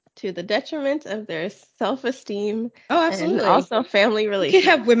to the detriment of their self-esteem Oh, and absolutely. also family You can't relationships.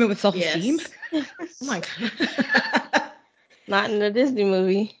 have women with self-esteem. Yes. Oh my God. Not in a Disney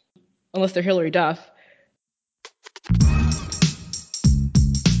movie. Unless they're Hilary Duff.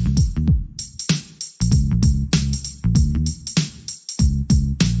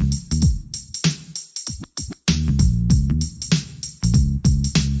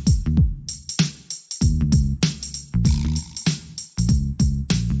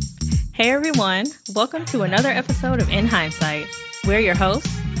 Hey everyone, welcome to another episode of In Hindsight. We're your hosts,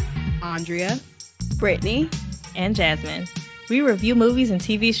 Andrea. Brittany. and Jasmine. We review movies and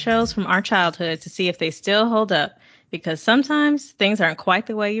TV shows from our childhood to see if they still hold up, because sometimes things aren't quite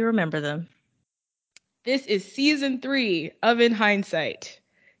the way you remember them. This is season 3 of In Hindsight.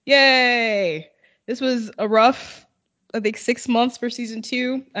 Yay! This was a rough, I think, 6 months for season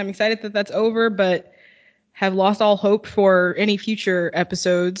 2. I'm excited that that's over, but have lost all hope for any future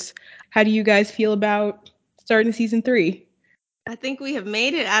episodes. How do you guys feel about starting season 3? I think we have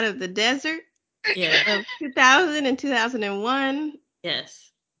made it out of the desert Yeah, of 2000 and 2001.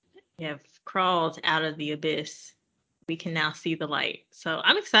 yes. We have crawled out of the abyss. We can now see the light. So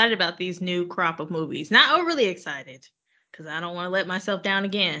I'm excited about these new crop of movies. Not overly excited, because I don't want to let myself down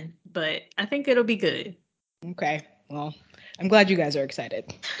again, but I think it'll be good. Okay, well, I'm glad you guys are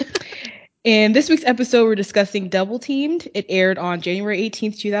excited. In this week's episode, we're discussing Double Teamed. It aired on January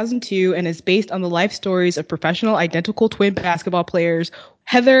 18th, 2002, and is based on the life stories of professional identical twin basketball players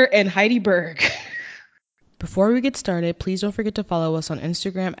Heather and Heidi Berg. Before we get started, please don't forget to follow us on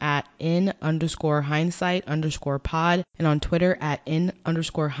Instagram at in_hindsight_pod and on Twitter at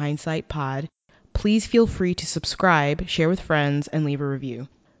in_hindsightpod. Please feel free to subscribe, share with friends, and leave a review.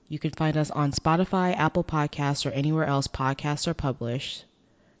 You can find us on Spotify, Apple Podcasts, or anywhere else podcasts are published.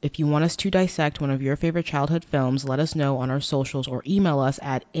 If you want us to dissect one of your favorite childhood films, let us know on our socials or email us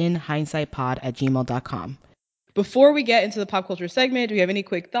at inhindsightpod@gmail.com. Before we get into the pop culture segment, do you have any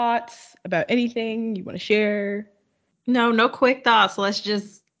quick thoughts about anything you want to share? No quick thoughts. Let's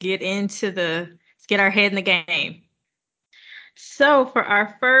just let's get our head in the game. So for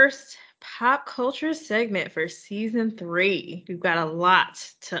our first pop culture segment for season 3, we've got a lot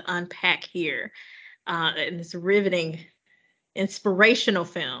to unpack here in this riveting, inspirational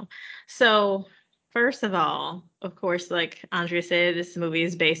film. So first of all, of course, like Andrea said, this movie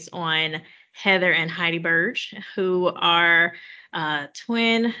is based on Heather and Heidi Berg, who are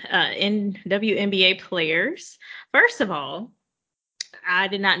twin WNBA players. First of all, I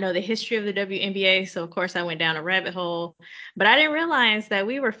did not know the history of the WNBA, so of course I went down a rabbit hole. But I didn't realize that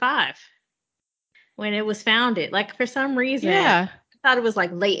we were 5 when it was founded. Like for some reason, Yeah. I thought it was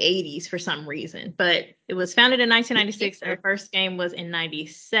like late 80s for some reason, but it was founded in 1996. And the first game was in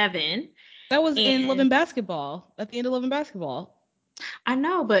 97. That was in Love And and Basketball, at the end of Love and Basketball. I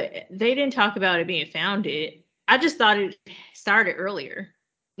know, but they didn't talk about it being founded. I just thought it started earlier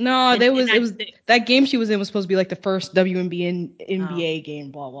No, in it was 96. that game she was in was supposed to be like the first WNBA game,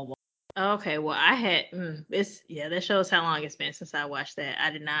 blah blah blah. Okay, well, I had that shows how long it's been since I watched that.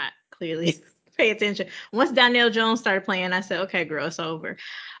 I did not clearly pay attention. Once Donnell Jones started playing, I said, "Okay, girl, it's over."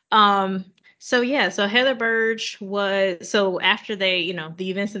 Um, so Heather Berg after they,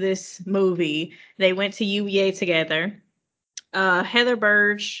 the events of this movie, they went to UVA together. Heather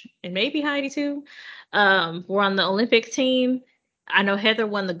Berg and maybe Heidi too, were on the Olympic team. I know Heather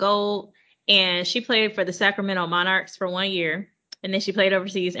won the gold, and she played for the Sacramento Monarchs for 1 year, and then she played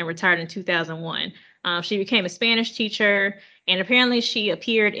overseas and retired in 2001. She became a Spanish teacher, and apparently she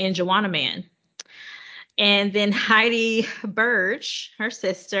appeared in Joanna Man. And then Heidi Berg, her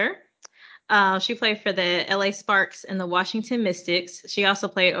sister, she played for the LA Sparks and the Washington Mystics. She also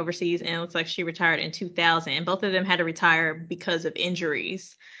played overseas, and it looks like she retired in 2000. And both of them had to retire because of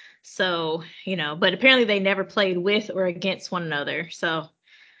injuries. So, but apparently they never played with or against one another. So,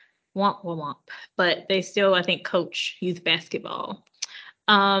 womp womp. But they still, I think, coach youth basketball.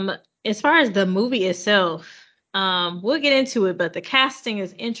 Um, as far as the movie itself, we'll get into it, but the casting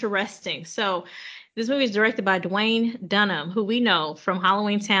is interesting. So, this movie is directed by Dwayne Dunham, who we know from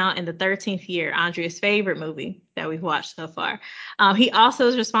Halloween Town and The 13th Year, Andrea's favorite movie that we've watched so far. He also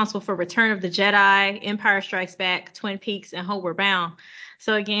is responsible for Return of the Jedi, Empire Strikes Back, Twin Peaks, and Homeward Bound.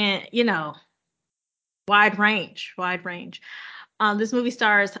 So again, wide range, wide range. This movie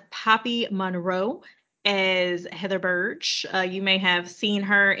stars Poppy Monroe as Heather Berg. You may have seen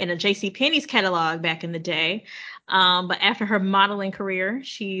her in a J.C. Penney's catalog back in the day. But after her modeling career,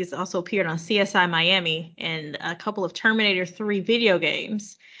 she's also appeared on CSI Miami and a couple of Terminator 3 video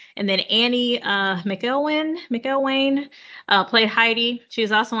games. And then Annie McElwain played Heidi. She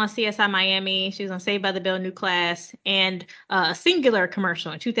was also on CSI Miami. She was on Saved by the Bell New Class and a Singular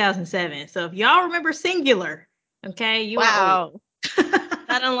commercial in 2007. So if y'all remember Singular, okay, you are old. Wow.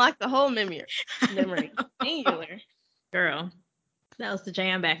 That unlocked the whole memory. Singular. Girl, that was the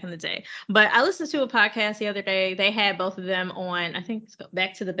jam back in the day. But I listened to a podcast the other day. They had both of them on, I think it's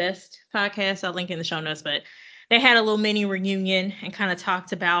Back to the Best podcast. I'll link in the show notes, but they had a little mini reunion and kind of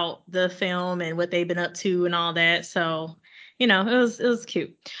talked about the film and what they've been up to and all that. So, it was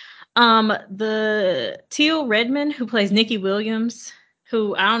cute. The Teal Redmond, who plays Nikki Williams,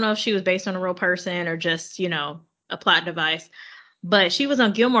 who I don't know if she was based on a real person or just, a plot device, but she was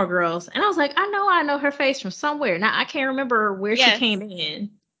on Gilmore Girls, and I was like, I know her face from somewhere. Now I can't remember where she came in.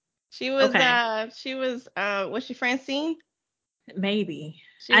 She was Okay. Was she Francine? Maybe.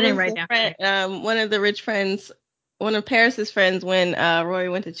 I didn't write down. One of the rich friends, one of Paris's friends when Roy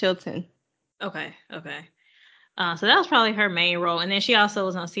went to Chilton. Okay. So that was probably her main role. And then she also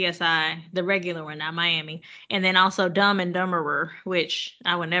was on CSI, the regular one, not Miami. And then also Dumb and Dumberer, which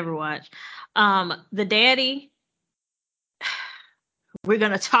I would never watch. The daddy we're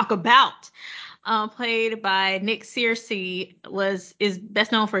going to talk about, played by Nick Searcy, is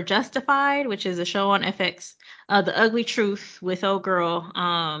best known for Justified, which is a show on FX. The Ugly Truth with old girl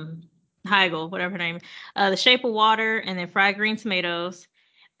Heigl, whatever her name. The Shape of Water, and then Fried Green Tomatoes.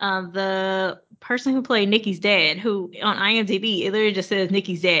 The person who played Nikki's dad, who on IMDb, it literally just says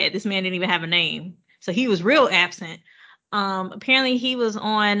Nikki's dad. This man didn't even have a name. So he was real absent. Apparently he was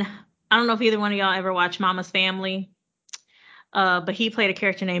on, I don't know if either one of y'all ever watched Mama's Family, but he played a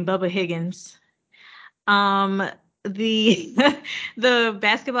character named Bubba Higgins. The the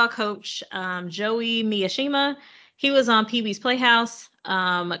basketball coach, Joey Miyashima, he was on Pee Wee's Playhouse,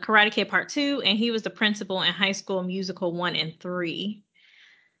 Karate Kid Part 2, and he was the principal in High School Musical 1 and 3.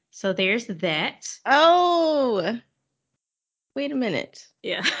 So there's that. Oh, wait a minute.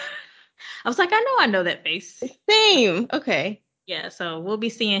 Yeah. I was like, I know that face. Same. Okay. Yeah, so we'll be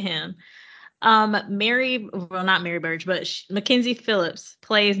seeing him. Not Mary Burge, but Mackenzie Phillips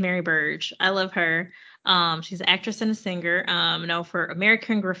plays Mary Burge. I love her. She's an actress and a singer. Known for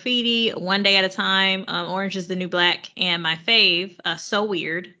American Graffiti, One Day at a Time, Orange is the New Black, and my fave, So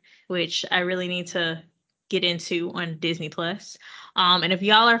Weird, which I really need to get into on Disney Plus. And if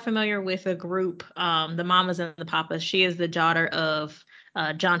y'all are familiar with a group, the Mamas and the Papas, she is the daughter of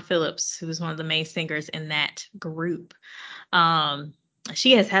John Phillips, who's one of the main singers in that group.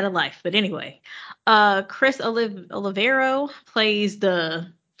 She has had a life, but anyway, Chris Olivero plays the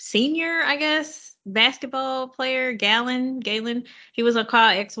senior, I guess, basketball player, Galen. He was on Call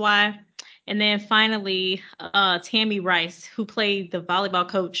XY. And then finally, Tammy Rice, who played the volleyball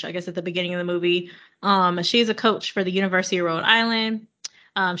coach, I guess, at the beginning of the movie. She's a coach for the University of Rhode Island.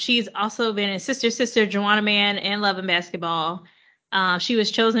 She's also been in Sister, Joanna Man, and Love and Basketball. She was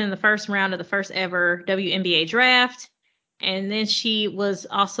chosen in the first round of the first ever WNBA draft. And then she was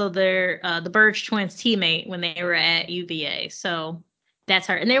also the Burge twins teammate when they were at UVA. So that's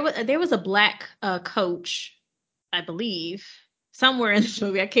her. And there was a black coach, I believe, somewhere in this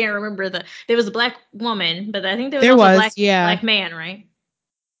movie. I can't remember there was a black woman, but I think there was also a black man, right?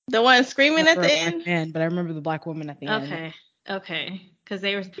 The one screaming at the end? Man, but I remember the black woman at the end. Okay. Because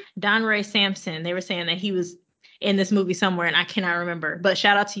they were Don Ray Sampson. They were saying that he was in this movie somewhere, and I cannot remember. But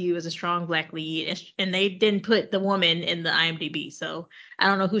shout out to you as a strong black lead. And they didn't put the woman in the IMDb, so I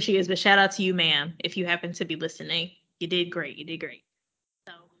don't know who she is. But shout out to you, ma'am, if you happen to be listening. You did great.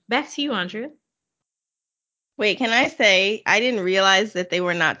 So back to you, Andrea. Wait, can I say I didn't realize that they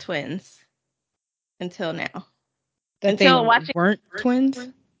were not twins until now. Until watching twins?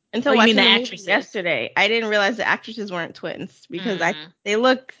 Until watching the movie yesterday, I didn't realize the actresses weren't twins because they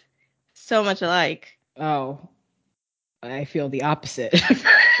look so much alike. Oh, I feel the opposite.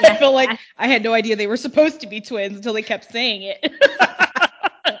 I feel like I had no idea they were supposed to be twins until they kept saying it.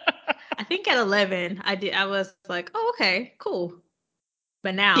 I think at 11, I was like, oh, okay, cool.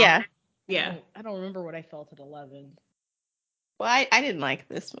 But now, yeah. I don't remember what I felt at 11. Well, I didn't like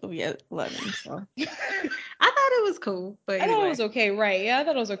this movie at 11, so. I thought it was cool, but anyway. I thought it was okay, right? Yeah, I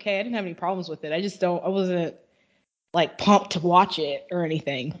thought it was okay. I didn't have any problems with it. I wasn't like pumped to watch it or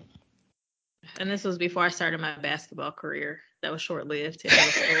anything. And this was before I started my basketball career. That was short-lived.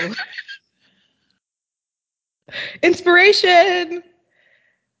 Inspiration!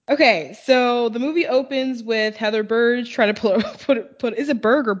 Okay, so the movie opens with Heather Burge trying to put is it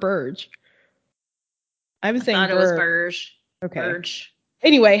Berg or Burge? I was saying Berge. It was Burge. Okay. Burge.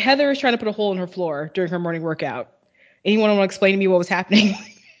 Anyway, Heather is trying to put a hole in her floor during her morning workout. Anyone want to explain to me what was happening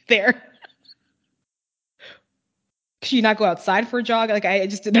there? Could you not go outside for a jog? Like, I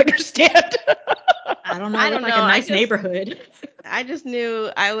just didn't understand. I don't know. It looked like a nice neighborhood. I just knew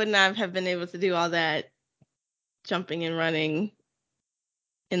I would not have been able to do all that jumping and running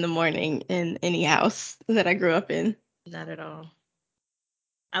in the morning in any house that I grew up in. Not at all.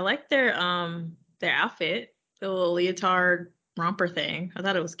 I like their outfit, the little leotard romper thing. I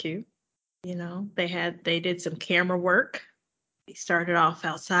thought it was cute. You know, they did some camera work. They started off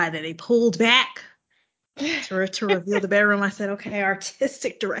outside, and they pulled back to reveal the bedroom. I said, okay,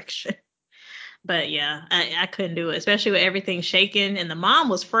 artistic direction. But yeah, I couldn't do it, especially with everything shaking. And the mom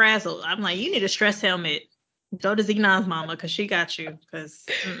was frazzled. I'm like, you need a stress helmet. Go to Xenon's mama because she got you.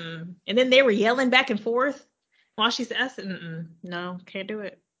 And then they were yelling back and forth while she said, I said, no, can't do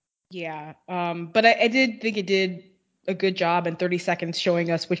it. Yeah. But I did think it did a good job in 30 seconds showing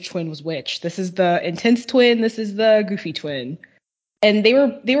us which twin was which. This is the intense twin. This is the goofy twin. And they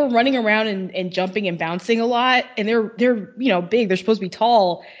were running around and jumping and bouncing a lot. And they're big. They're supposed to be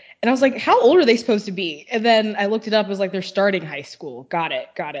tall. And I was like, how old are they supposed to be? And then I looked it up. It was like they're starting high school. Got it.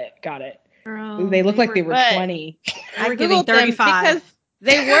 Girl, they look like they were 20. I were giving 35 because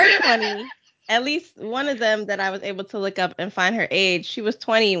they were 20. At least one of them that I was able to look up and find her age. She was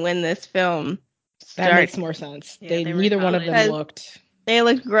 20 when this film started. That makes more sense. Yeah, neither one of them looked. They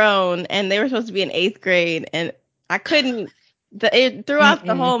looked grown, and they were supposed to be in 8th grade, and I couldn't. It threw off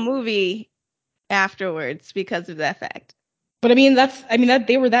the whole movie afterwards because of that fact. But I mean, that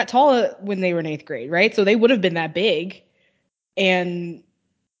they were that tall when they were in 8th grade, right? So they would have been that big, and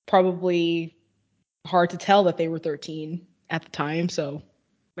probably hard to tell that they were 13 at the time. So,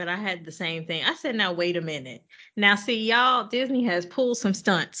 but I had the same thing. I said, now wait a minute. Now see, y'all, Disney has pulled some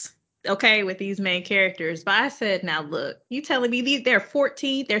stunts, okay, with these main characters. But I said, now look, you telling me they're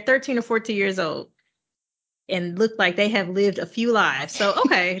 13 or 14 years old and look like they have lived a few lives. So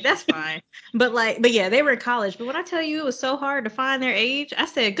okay, that's fine. But yeah, they were in college. But when I tell you it was so hard to find their age, I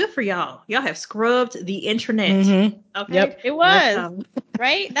said, good for y'all. Y'all have scrubbed the internet. Okay. Yep. It was.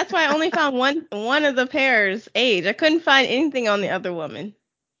 Right? That's why I only found one of the pair's age. I couldn't find anything on the other woman.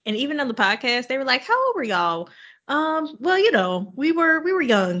 And even on the podcast, they were like, how old were y'all? Well, we were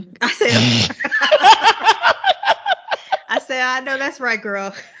young. I said I know that's right,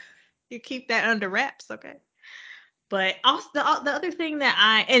 girl. You keep that under wraps, okay? But also the other thing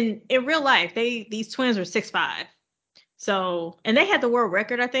that and in real life, these twins were 6'5". So, and they had the world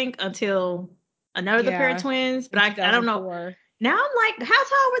record, I think, until another pair of twins. But I don't know. Now I'm like, how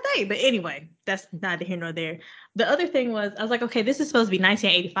tall were they? But anyway, that's neither here nor there. The other thing was, I was like, okay, this is supposed to be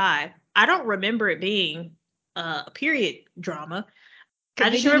 1985. I don't remember it being a period drama. I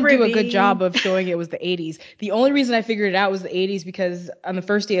just remember do a good job of showing it was the 80s. The only reason I figured it out was the 80s because on the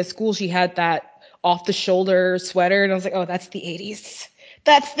first day of school, she had that off the shoulder sweater. And I was like, oh, that's the 80s.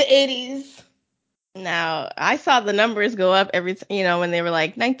 That's the 80s. Now, I saw the numbers go up when they were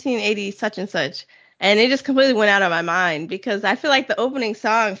like 1980 such and such. And it just completely went out of my mind because I feel like the opening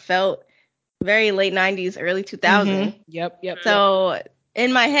song felt very late 90s, early 2000s. Yep. So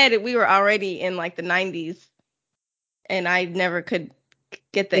in my head, we were already in like the 90s. And I never could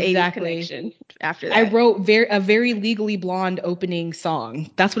get the 80s connection after that. I wrote a very Legally Blonde opening song.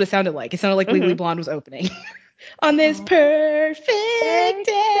 That's what it sounded like. It sounded like Legally Blonde was opening. On this perfect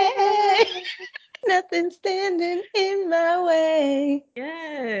day, nothing standing in my way.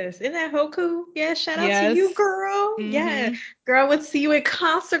 Yes. Isn't that Hoku? Yeah, shout out to you, girl. Yeah. Girl, I would see you in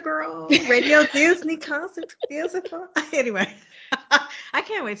concert, girl. Radio Disney concert. Anyway, I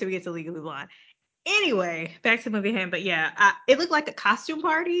can't wait till we get to Legally Blonde. Anyway, back to Movie Hand. But yeah, it looked like a costume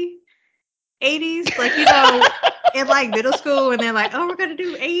party. 80s, like, in like middle school, and they're like, oh, we're gonna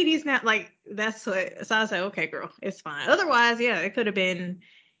do 80s now. Like, that's what. So I was like, okay, girl, it's fine. Otherwise, yeah, it could have been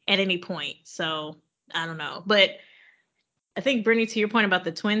at any point. So I don't know. But I think, Brittany, to your point about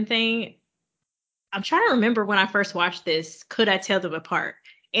the twin thing, I'm trying to remember when I first watched this, could I tell them apart?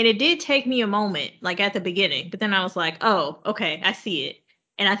 And it did take me a moment, like at the beginning, but then I was like, oh, okay, I see it.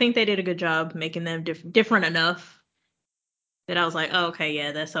 And I think they did a good job making them different enough that I was like, oh, okay,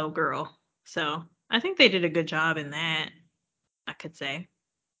 yeah, that's old girl. So I think they did a good job in that, I could say.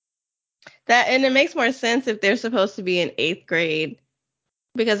 That, and it makes more sense if they're supposed to be in 8th grade,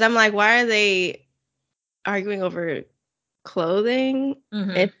 because I'm like, why are they arguing over clothing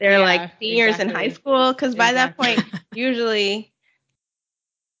if they're like seniors in high school? Because by that point, usually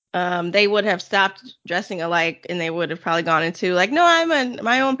they would have stopped dressing alike and they would have probably gone into like, no, I'm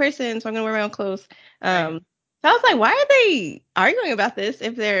my own person, so I'm gonna wear my own clothes. So I was like, why are they arguing about this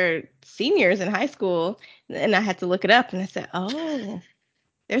if they're seniors in high school? And I had to look it up, and I said, oh,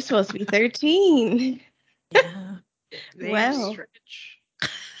 they're supposed to be 13. Yeah. Well,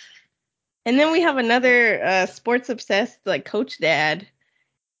 And then we have another sports obsessed like coach dad,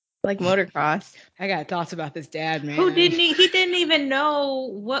 like motocross. I got thoughts about this dad, man. Who didn't he didn't even know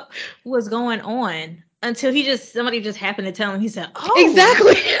what was going on until somebody just happened to tell him. He said, "Oh,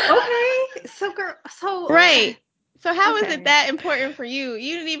 exactly." Okay, so girl, so Right. So how is okay. it that important for you?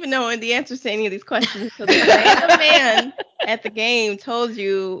 You didn't even know the answers to any of these questions. So this random man at the game told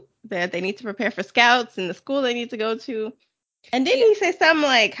you that they need to prepare for scouts and the school they need to go to. And didn't he say something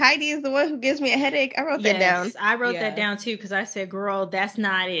like, Heidi is the one who gives me a headache? I wrote that down. Yes, I wrote that down too because I said, girl, that's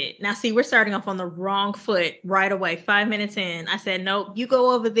not it. Now, see, we're starting off on the wrong foot right away. 5 minutes in, I said, nope, you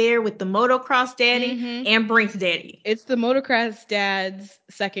go over there with the motocross daddy and Brink's daddy. It's the motocross dad's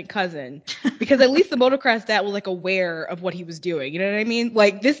second cousin. Because at least the motocross dad was like aware of what he was doing. You know what I mean?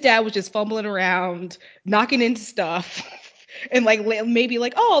 Like this dad was just fumbling around, knocking into stuff. And like maybe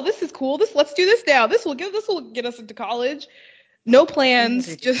like, oh, this is cool. Let's do this now. This will get us into college. No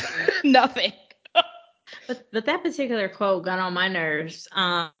plans, just nothing. But that particular quote got on my nerves.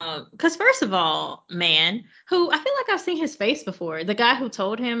 Because first of all, man, who I feel like I've seen his face before. The guy who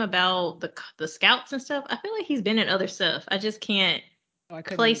told him about the scouts and stuff. I feel like he's been in other stuff. I just can't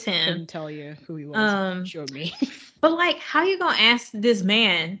place him. I couldn't tell you who he was. Showed me. But like, how you gonna ask this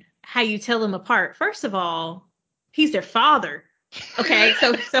man how you tell them apart? First of all, he's their father. Okay,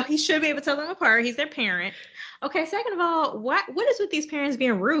 so he should be able to tell them apart. He's their parent. Okay, second of all, what is with these parents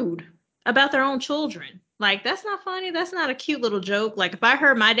being rude about their own children? Like, that's not funny. That's not a cute little joke. Like, if I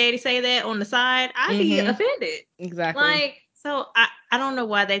heard my daddy say that on the side, I'd be offended. Exactly. Like, so I don't know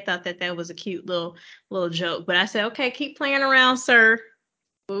why they thought that was a cute little joke. But I said, okay, keep playing around, sir.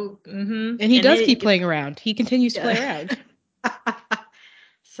 And he does keep playing around. He continues to play around.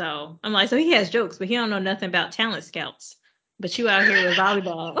 So I'm like, so he has jokes, but he don't know nothing about talent scouts. But you out here with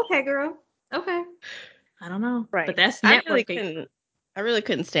volleyball. Okay, girl. Okay. I don't know. Right. But that's networking. I really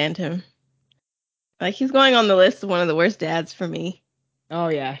couldn't stand him. Like he's going on the list of one of the worst dads for me. Oh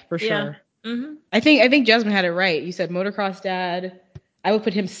yeah, for sure. Mm-hmm. I think Jasmine had it right. You said motocross dad. I would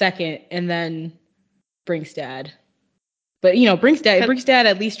put him second, and then Brink's dad. But you know, Brink's dad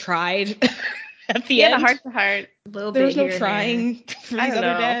at least tried at the end. Had a heart-to-heart. There was no trying for these other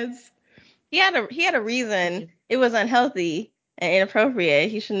dads. He had a reason. It was unhealthy and inappropriate.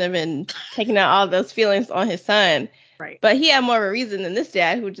 He shouldn't have been taking out all those feelings on his son. Right. But he had more of a reason than this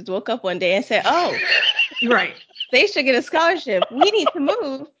dad who just woke up one day and said, "Oh, right, they should get a scholarship. We need to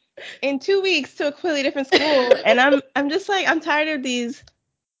move in 2 weeks to a completely different school." And I'm just like, I'm tired of these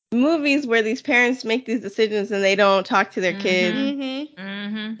movies where these parents make these decisions and they don't talk to their kids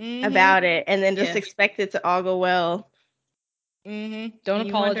about it and then just expect it to all go well. Don't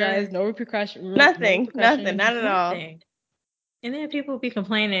apologize. No repercussion. Nothing. Not at all. And then people be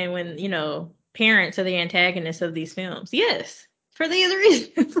complaining when, parents are the antagonists of these films. Yes, for these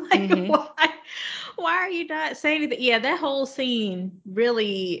reasons. Like, why are you not saying anything? Yeah, that whole scene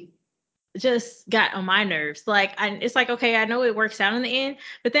really just got on my nerves. Like, it's like, okay, I know it works out in the end,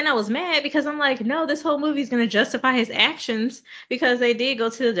 but then I was mad because I'm like, no, this whole movie is going to justify his actions because they did go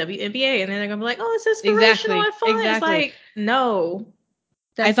to the WNBA, and then they're going to be like, oh, it's inspirational and fun. It's like, no.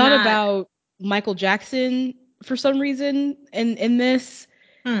 I thought about Michael Jackson for some reason in this,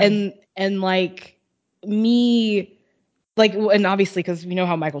 and like me. Like, and obviously, because we know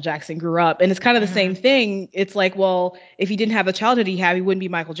how Michael Jackson grew up, and it's kind of the same thing. It's like, well, if he didn't have the childhood he had, he wouldn't be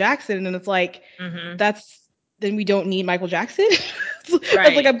Michael Jackson. And it's like, then we don't need Michael Jackson. It's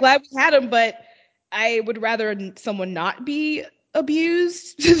like, I'm glad we had him, but I would rather someone not be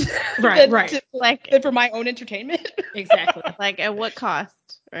abused than for my own entertainment. Exactly. Like, at what cost,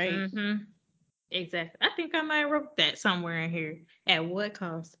 right? Exactly. I think I might have wrote that somewhere in here. At what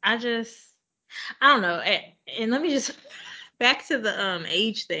cost? I don't know. And let me just back to the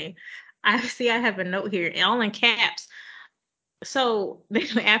age thing. I have a note here, all in caps. So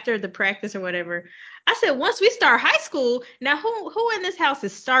after the practice or whatever, I said, once we start high school, now who in this house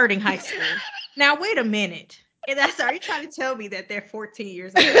is starting high school? Now wait a minute. And are you trying to tell me that they're 14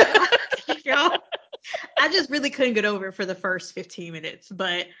 years old? Y'all, I just really couldn't get over it for the first 15 minutes,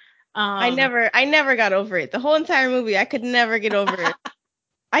 but I never got over it. The whole entire movie, I could never get over it.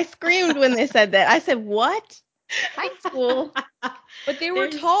 I screamed when they said that. I said, "What? High school?" But they were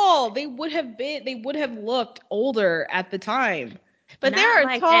tall. They would have looked older at the time. But there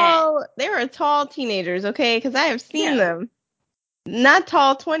are tall teenagers, okay? Because I have seen them. Not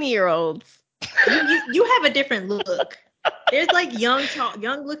tall 20-year-olds. You have a different look. There's like young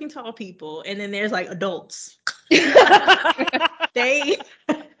looking tall people, and then there's like adults. That's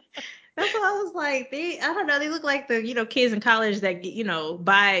That's what I was like. I don't know. They look like the, kids in college that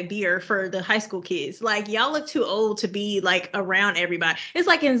buy beer for the high school kids. Like, y'all look too old to be like around everybody. It's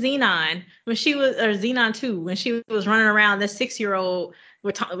like in Xenon when she was, or Xenon 2, when she was running around, the 6-year-old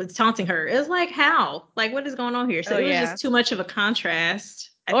was taunting her. It was like, how? Like, what is going on here? So it was just too much of a contrast.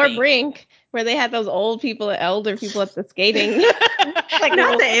 I think. Brink, where they had those old people, elder people at the skating. Like,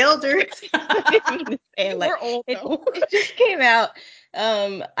 not the elders. We're old though. It just came out.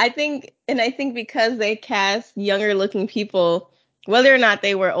 I think because they cast younger looking people, whether or not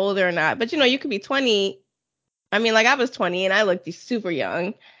they were older or not, but you could be 20. I mean, like I was 20 and I looked super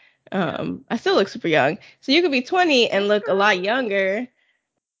young. I still look super young. So you could be 20 and look a lot younger.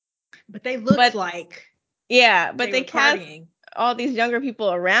 But they looked like but they cast all these younger people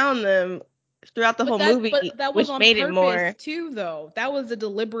around them throughout the whole movie, but that was which on made purpose it more too, though. That was a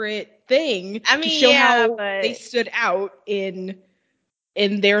deliberate thing to show how they stood out in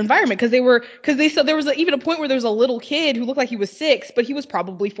their environment, because they said there was even a point where there was a little kid who looked like he was 6, but he was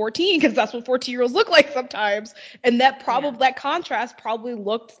probably 14, because that's what 14-year-olds look like sometimes, and that that contrast probably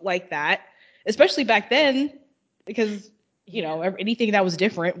looked like that, especially back then, because anything that was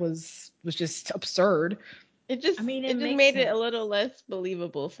different was just absurd. It just made it a little less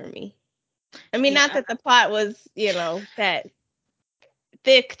believable for me. I mean, not that the plot was, that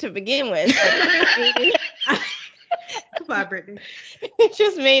thick to begin with. Come on, Brittany. It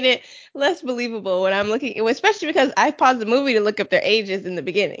just made it less believable when I'm looking, especially because I paused the movie to look up their ages in the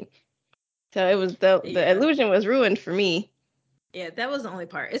beginning. So it was the illusion was ruined for me. Yeah, that was the only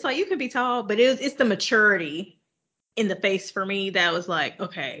part. It's like you can be tall, but it's the maturity in the face for me that was like,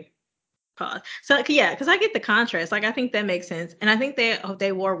 okay, pause. So yeah, because I get the contrast. Like, I think that makes sense, and I think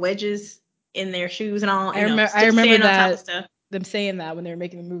they wore wedges in their shoes and all. I remember that them saying that when they were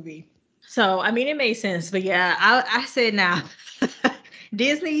making the movie. So I mean, it made sense. But yeah, I said now,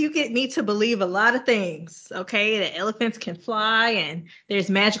 Disney, you get me to believe a lot of things. Okay, that elephants can fly and there's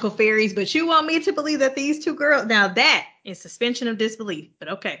magical fairies, but you want me to believe that these two girls, now that is suspension of disbelief. But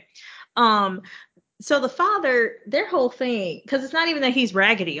okay. So the father, their whole thing, because it's not even that he's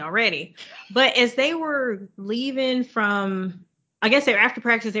raggedy already, but as they were leaving from, I guess they were after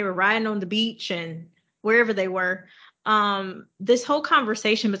practice, they were riding on the beach and wherever they were. This whole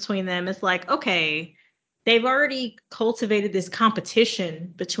conversation between them is like, okay, they've already cultivated this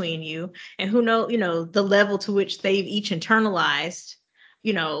competition between you, and who know, the level to which they've each internalized,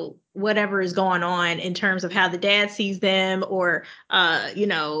 whatever is going on in terms of how the dad sees them, or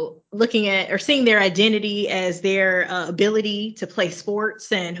looking at or seeing their identity as their ability to play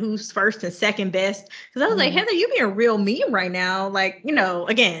sports and who's first and second best. Because I was like, Heather, you being real mean right now. Like,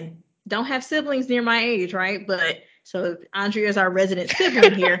 again, don't have siblings near my age, right? But so Andrea is our resident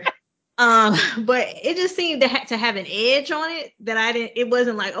sibling here. But it just seemed to have an edge on it that it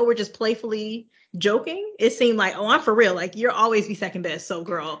wasn't like, oh, we're just playfully joking. It seemed like, oh, I'm for real. Like, you'll always be second best. So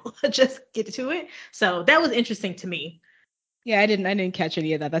girl, just get to it. So that was interesting to me. Yeah, I didn't catch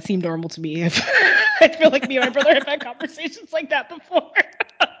any of that. That seemed normal to me. I feel like me and my brother have had conversations like that before.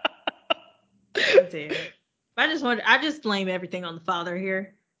 I did. I just blame everything on the father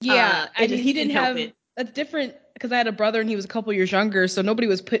here. Yeah, he didn't have it. That's different, because I had a brother and he was a couple years younger, so nobody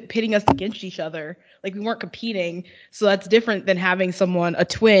was pitting us against each other. Like, we weren't competing. So that's different than having a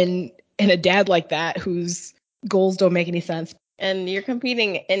twin and a dad like that whose goals don't make any sense. And you're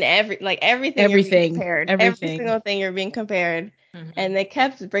competing in everything. You're being compared. Every single thing you're being compared. Mm-hmm. And they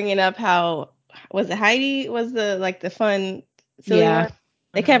kept bringing up how, was it Heidi was the fun silly one?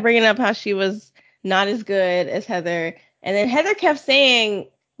 They kept bringing up how she was not as good as Heather. And then Heather kept saying,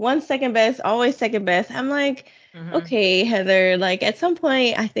 one second best, always second best. I'm like, okay, Heather, like at some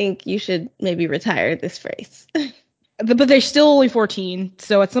point, I think you should maybe retire this phrase. But they're still only 14,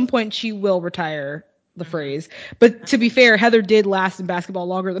 so at some point she will retire the phrase. But to be fair, Heather did last in basketball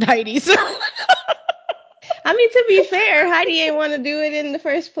longer than Heidi, so. I mean, to be fair, Heidi ain't want to do it in the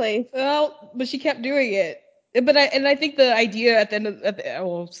first place. Well, but she kept doing it. But I think the idea at the end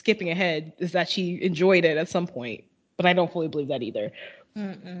of skipping ahead, is that she enjoyed it at some point. But I don't fully believe that either.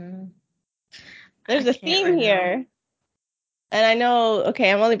 There's a theme here. And I know,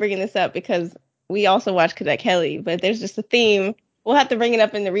 okay, I'm only bringing this up because we also watch Cadet Kelly, but there's just a theme. We'll have to bring it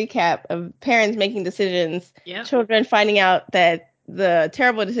up in the recap of parents making decisions, children finding out that the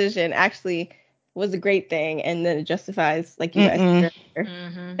terrible decision actually was a great thing, and then it justifies, like you guys said.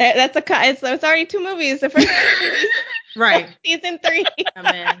 It's already 2 movies. The first right. Season 3. Oh,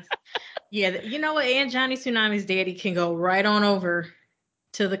 man. Yeah, you know what? And Johnny Tsunami's daddy can go right on over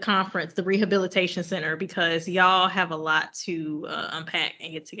to the conference, the rehabilitation center, because y'all have a lot to unpack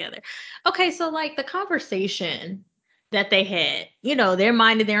and get together. Okay, so like the conversation that they had. You know, they're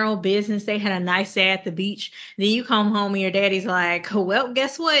minding their own business. They had a nice day at the beach. Then you come home and your daddy's like, well,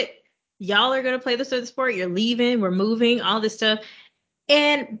 guess what? Y'all are going to play this other sport. You're leaving. We're moving, all this stuff.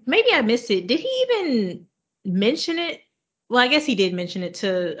 And maybe I missed it. Did he even mention it? Well, I guess he did mention it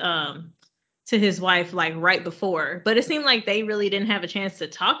to his wife like right before, but it seemed like they really didn't have a chance to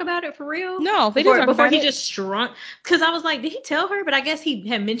talk about it for real. No, they didn't talk before about he it. just strung. Because I was like, did he tell her? But I guess he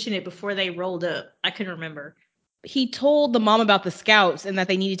had mentioned it before they rolled up. I couldn't remember. He told the mom about the scouts and that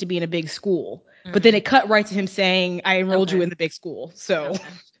they needed to be in a big school, but then it cut right to him saying, "I enrolled you in the big school." So,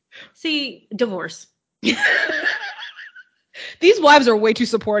 see, divorce. These wives are way too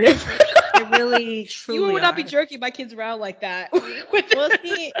supportive. They really, truly You would not be jerking my kids around like that. Well,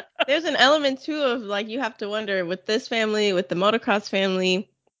 see, there's an element too of like you have to wonder with this family, with the motocross family.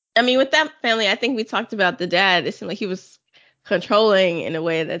 I mean, with that family, I think we talked about the dad. It seemed like he was controlling in a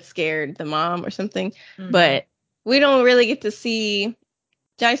way that scared the mom or something. Mm-hmm. But we don't really get to see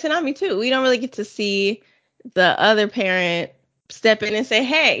Johnny Tsunami too. We don't really get to see the other parent step in and say,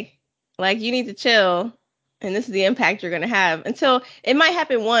 "Hey, like you need to chill." And this is the impact you're going to have, until it might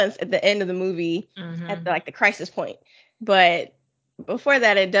happen once at the end of the movie at the crisis point. But before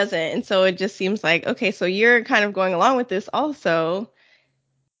that, it doesn't. And so it just seems like, okay, so you're kind of going along with this also.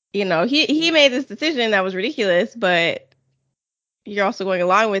 You know, he made this decision that was ridiculous, but you're also going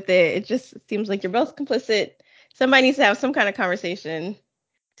along with it. It just seems like you're both complicit. Somebody needs to have some kind of conversation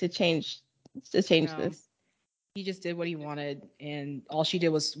to change this. He just did what he wanted, and all she did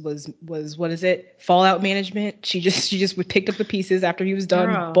was what is it? Fallout management. She just picked up the pieces after he was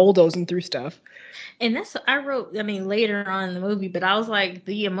done bulldozing through stuff. And that's I wrote. I mean, later on in the movie, but I was like,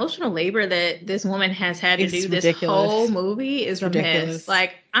 the emotional labor that this woman has had to do this whole movie is ridiculous.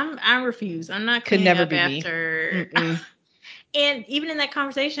 Like, I refuse. I'm not cleaning up after. And even in that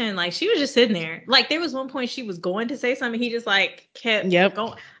conversation, like she was just sitting there. Like there was one point she was going to say something, he just like kept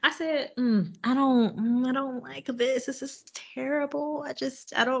going. I said, I don't like this. This is terrible.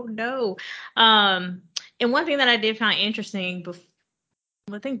 I don't know. And one thing that I did find interesting,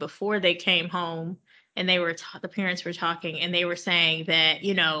 I think before they came home and they were the parents were talking and they were saying that,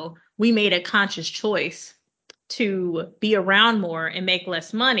 you know, we made a conscious choice to be around more and make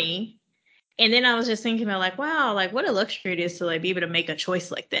less money. And then I was just thinking about like, wow, like what a luxury it is to like be able to make a choice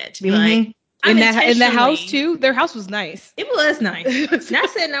like that. To be like, in the house too. Their house was nice. It was nice. And I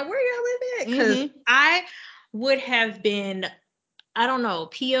said, now where y'all live at? Because I would have been, I don't know,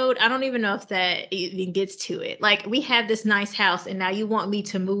 PO'd. I don't even know if that even gets to it. Like we have this nice house and now you want me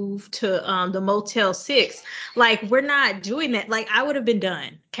to move to the Motel 6. Like we're not doing that. Like I would have been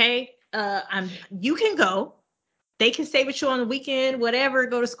done. Okay. You can go. They can stay with you on the weekend, whatever,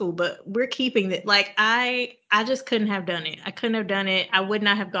 go to school, but we're keeping it. Like I just couldn't have done it. I couldn't have done it. I would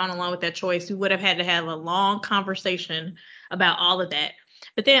not have gone along with that choice. We would have had to have a long conversation about all of that.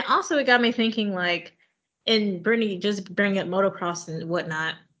 But then also it got me thinking like, and Brittany just bring up motocross and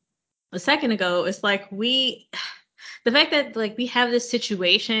whatnot a second ago, it's like the fact that like we have this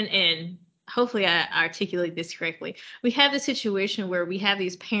situation, and hopefully I articulate this correctly. We have this situation where we have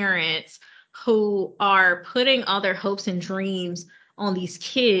these parents who are putting all their hopes and dreams on these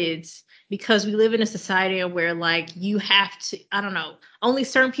kids because we live in a society where like you have to, I don't know, only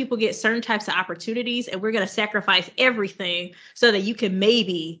certain people get certain types of opportunities, and we're going to sacrifice everything so that you can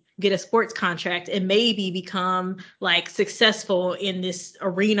maybe get a sports contract and maybe become like successful in this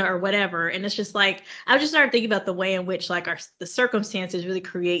arena or whatever. And it's just like, I just started thinking about the way in which like the circumstances really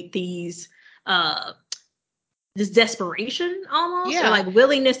create these, this desperation almost, or like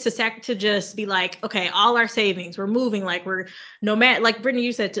willingness to just be like, okay, all our savings, we're moving, like we're no matter, like Brittany,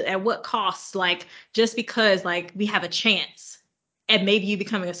 you said, at what cost, like just because like we have a chance at maybe you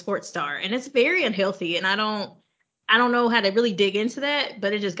becoming a sports star. And it's very unhealthy. And I don't know how to really dig into that,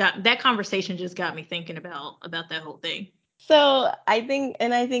 but it just got, that conversation just got me thinking about that whole thing. So I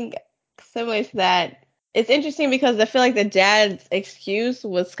think similar to that, it's interesting because I feel like the dad's excuse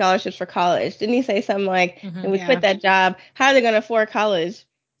was scholarships for college. Didn't he say something like, and we quit that job, how are they going to afford college?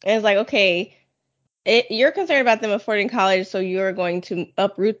 And it's like, okay, you're concerned about them affording college, so you're going to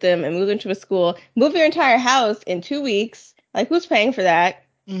uproot them and move them to a school, move your entire house in 2 weeks. Like, who's paying for that?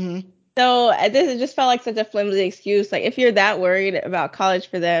 So it just felt like such a flimsy excuse. Like, if you're that worried about college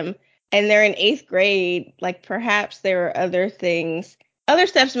for them and they're in 8th grade, like perhaps there were other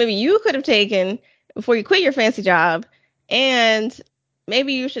steps maybe you could have taken before you quit your fancy job. And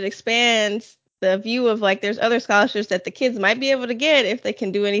maybe you should expand the view of like there's other scholarships that the kids might be able to get if they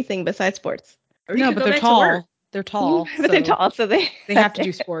can do anything besides sports. No, but they're tall. They're tall. But they're tall, so they have to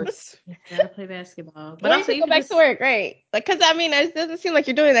do sports. Gotta play basketball. But also you go back to work, right? Like, because I mean, it doesn't seem like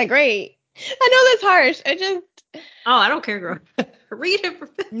you're doing that great. I know that's harsh. Oh, I don't care, girl. Read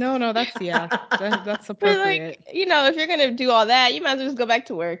it. No, that's that's But appropriate. like, if you're gonna do all that, you might as well just go back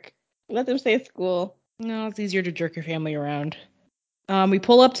to work. Let them stay at school. No, it's easier to jerk your family around. We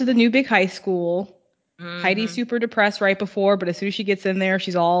pull up to the new big high school. Mm-hmm. Heidi's super depressed right before, but as soon as she gets in there,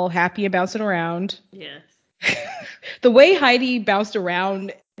 she's all happy and bouncing around. Yes. The way Heidi bounced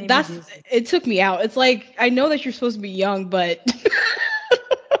around, it took me out. It's like, I know that you're supposed to be young, but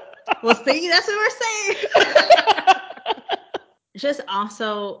well, see, that's what we're saying. Just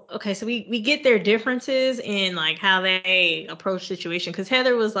also, okay, so we get their differences in like how they approach situation. Because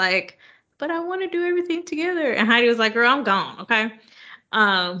Heather was like, but I want to do everything together. And Heidi was like, girl, I'm gone, okay?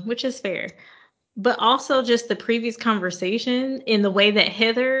 Which is fair. But also just the previous conversation in the way that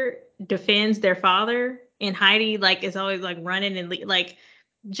Heather defends their father and Heidi like is always like running and like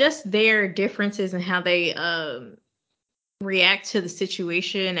just their differences in how they react to the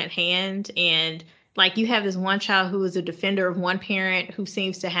situation at hand. And like you have this one child who is a defender of one parent who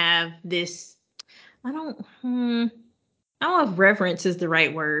seems to have this I don't know if reverence is the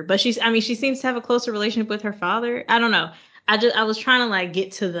right word, but she seems to have a closer relationship with her father. I don't know. I was trying to like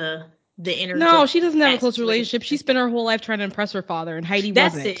get to the inner no, she doesn't have a close situation. relationship. She spent her whole life trying to impress her father, and Heidi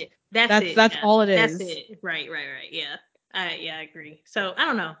That's wasn't. it. That's yeah. All it is. That's it. Right. Yeah. I agree. So I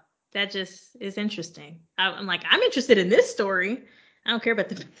don't know. That just is interesting. I'm like, I'm interested in this story. I don't care about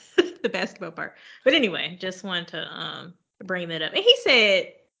the the basketball part. But anyway, just wanted to bring that up. And he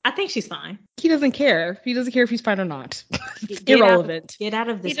said, I think she's fine. He doesn't care. He doesn't care if he's fine or not. It's Get irrelevant. Get out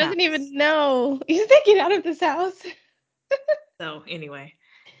of this He doesn't house. even know. He's like, get out of this house. So anyway.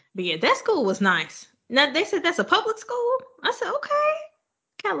 But yeah, that school was nice. Now they said that's a public school. I said, okay.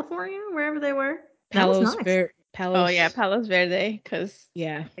 California, wherever they were. That was nice. Oh yeah, Palos Verde, because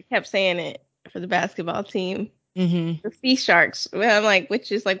yeah, I kept saying it for the basketball team. Mm-hmm. The sea sharks. Well, I'm like,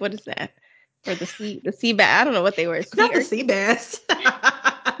 which is like, what is that? Or the sea bass. I don't know what they were. It's not the sea bass.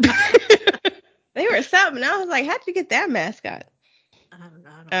 They were something. I was like, how'd you get that mascot? I don't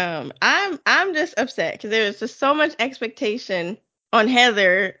know. I'm just upset because there was just so much expectation on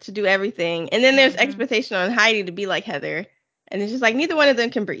Heather to do everything, and then there's expectation on Heidi to be like Heather, and it's just like neither one of them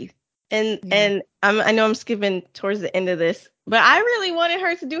can breathe. And I know I'm skipping towards the end of this, but I really wanted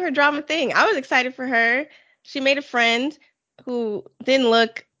her to do her drama thing. I was excited for her. She made a friend who she didn't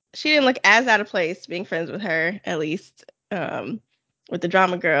look as out of place being friends with her, at least with the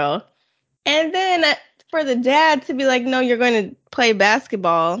drama girl. And then for the dad to be like, no, you're going to play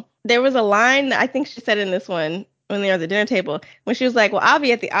basketball. There was a line that I think she said in this one when they were at the dinner table when she was like, well, I'll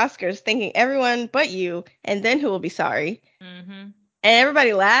be at the Oscars thanking everyone but you, and then who will be sorry? Mm-hmm. And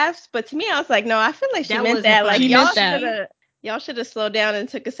everybody laughs. But to me, I was like, no, I feel like she meant that. Like, y'all should have slowed down and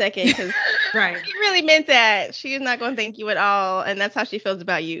took a second because right. She really meant that. She is not going to thank you at all. And that's how she feels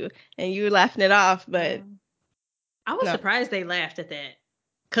about you. And you laughing it off. But I was surprised they laughed at that.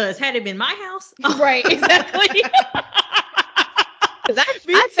 Because had it been my house. Right, exactly.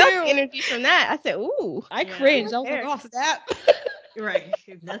 I felt the energy from that. I said, ooh. I cringed. I was like, oh, snap. Right.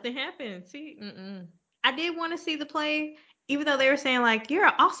 If nothing happened. See, I did want to see the play, even though they were saying, like, you're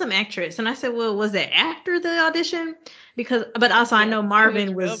an awesome actress. And I said, well, was it after the audition? But also, I know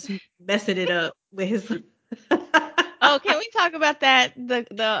Marvin was messing it up with his. Oh, can we talk about that?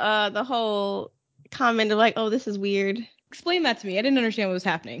 The whole comment of like, oh, this is weird. Explain that to me. I didn't understand what was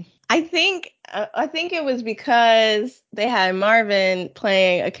happening. I think it was because they had Marvin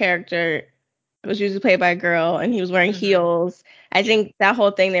playing a character who was usually played by a girl, and he was wearing heels. I think that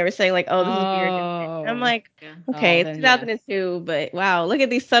whole thing they were saying like, oh, this is weird. And I'm like, okay, it's 2002, but wow, look at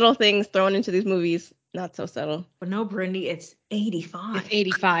these subtle things thrown into these movies. Not so subtle. But no, Brittany, it's 85. It's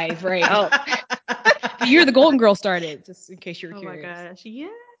 85, right? Oh. The year the Golden Girls started, just in case you were curious. Oh my gosh,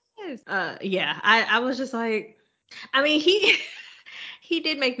 yes. Yeah, I was just like, I mean, he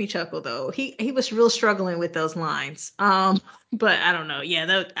did make me chuckle though. He was real struggling with those lines. But I don't know.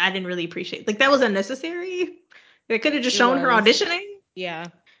 Yeah, I didn't really appreciate. Like that was unnecessary. They could have just shown her auditioning. Yeah.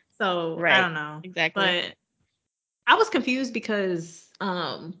 So I don't know. Exactly. But I was confused because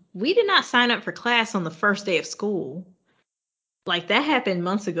we did not sign up for class on the first day of school. Like that happened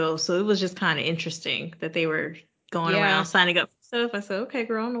months ago, so it was just kind of interesting that they were going around signing up for stuff. I said, okay,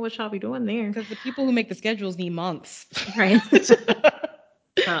 girl, I don't know what y'all be doing there. Because the people who make the schedules need months. Right.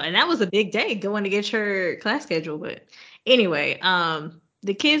 And that was a big day going to get your class schedule. But anyway,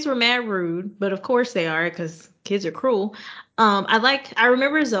 the kids were mad rude, but of course they are because kids are cruel. I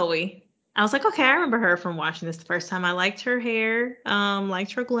remember Zoe. I was like, okay, I remember her from watching this the first time. I liked her hair,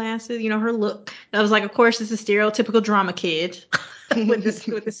 liked her glasses, her look. I was like, of course, this is stereotypical drama kid with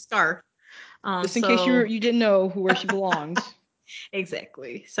this scarf. Just in case you didn't know where she belonged.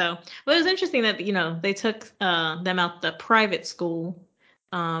 Exactly. So, but it was interesting that, they took them out the private school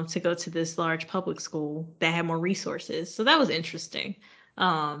to go to this large public school that had more resources. So that was interesting.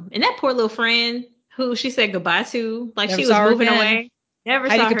 And that poor little friend who she said goodbye to, like Never she was saw her moving again. away. Never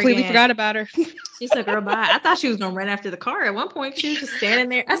Heidi saw her completely again. forgot about her. She said, girl, bye. I thought she was going to run after the car at one point. She was just standing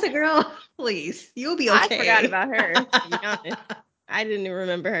there. I said, girl, please, you'll be okay. I forgot about her, to be honest. I didn't even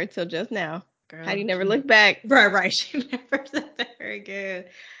remember her till just now. Girl, Heidi never looked back. Right. She never said that her again.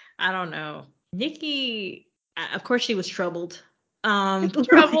 I don't know. Nikki, of course, she was troubled.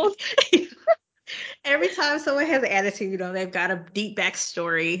 Troubled. Every time someone has an attitude, they've got a deep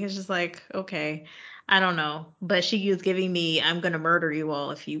backstory. It's just like, okay, I don't know. But she was giving me, I'm going to murder you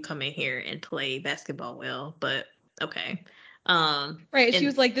all if you come in here and play basketball well. But okay. Right. She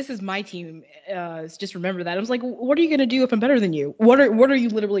was like, this is my team. Just remember that. I was like, what are you going to do if I'm better than you? What are you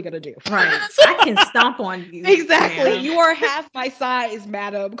literally going to do? Right. I can stomp on you. Exactly. Ma'am. You are half my size,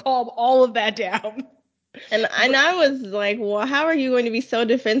 madam. Calm all of that down. And I was like, well, how are you going to be so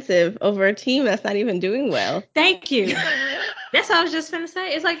defensive over a team that's not even doing well? Thank you. That's what I was just going to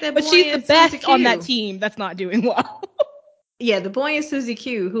say. It's like that but boy she's the best Susie on that team that's not doing well. Yeah, the boy in Susie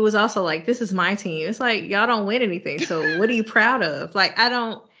Q, who was also like, this is my team. It's like, y'all don't win anything. So what are you proud of? Like,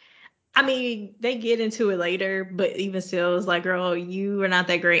 I mean, they get into it later, but even still, it's like, girl, you are not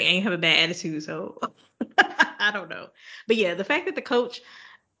that great and you have a bad attitude. So I don't know. But yeah, the fact that the coach,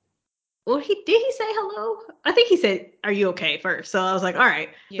 well, did he say hello? I think he said, are you okay first? So I was like, all right.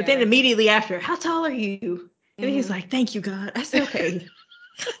 Yeah. But then immediately after, how tall are you? And he's like, thank you, God. I said, okay.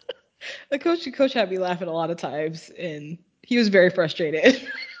 The coach had me laughing a lot of times, and he was very frustrated.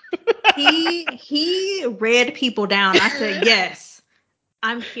 he read people down. I said, yes,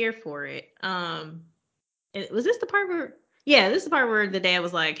 I'm here for it. Was this the part where? Yeah, this is the part where the dad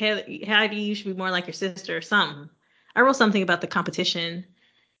was like, "Hey, Heidi, you should be more like your sister," or something. I wrote something about the competition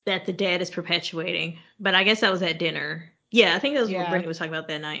that the dad is perpetuating, but I guess that was at dinner. Yeah, I think that was what Brittany was talking about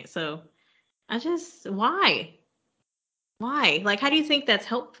that night. So why? Like, how do you think that's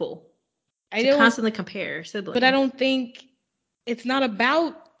helpful? To constantly compare siblings. But I don't think it's not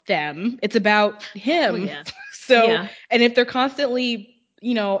about them. It's about him. Well, yeah. So, yeah. And if they're constantly,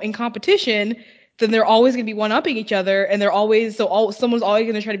 in competition, then they're always going to be one-upping each other, and someone's always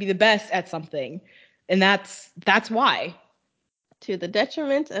going to try to be the best at something, and that's why. To the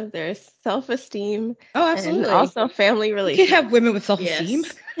detriment of their self-esteem. Oh, absolutely. And also family relationships. You can't have women with self-esteem.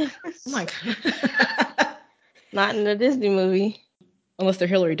 Yes. Oh my God. Not in a Disney movie. Unless they're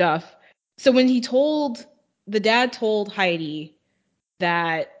Hilary Duff. So when the dad told Heidi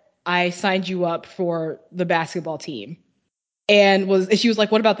that I signed you up for the basketball team, and she was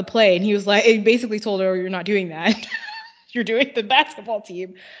like, what about the play? And he was like, he basically told her, you're not doing that. You're doing the basketball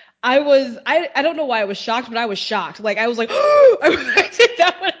team. I don't know why I was shocked, but I was shocked. Like, I was like, I did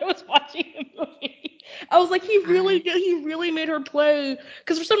that when I was watching the movie. I was like, he really made her play.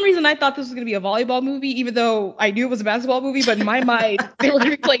 Because for some reason, I thought this was going to be a volleyball movie, even though I knew it was a basketball movie. But in my mind, they were going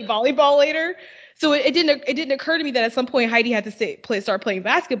to be playing volleyball later. So it didn't occur to me that at some point Heidi had to start playing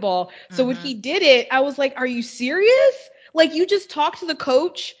basketball. So when he did it, I was like, are you serious? Like, you just talked to the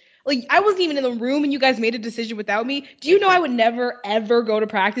coach. Like, I wasn't even in the room and you guys made a decision without me. Do you know I would never, ever go to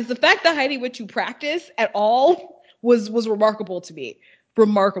practice? The fact that Heidi went to practice at all was remarkable to me.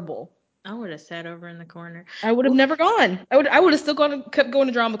 Remarkable. I would have sat over in the corner. I would have never gone. I would have still kept going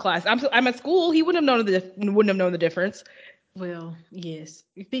to drama class. I'm at school. He wouldn't have known the difference. Well, yes.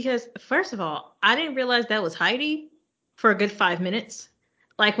 Because, first of all, I didn't realize that was Heidi for a good 5 minutes.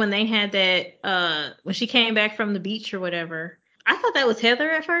 Like, when they had that, when she came back from the beach or whatever. I thought that was Heather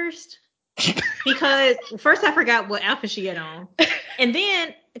at first. Because first I forgot what outfit she had on. And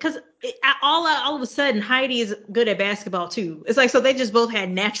then, because all of a sudden, Heidi is good at basketball too. It's like, so they just both had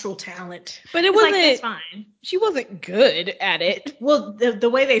natural talent. But it wasn't, like, that's fine. She wasn't good at it. Well, the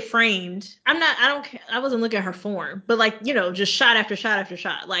way they framed, I wasn't looking at her form, but like, just shot after shot after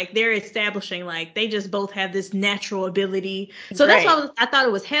shot. Like, they're establishing, like, they just both have this natural ability. So that's why I thought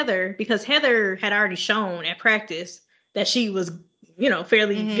it was Heather, because Heather had already shown at practice that she was,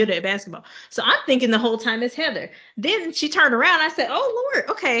 fairly good at basketball. So I'm thinking the whole time it's Heather. Then she turned around. I said, oh, Lord,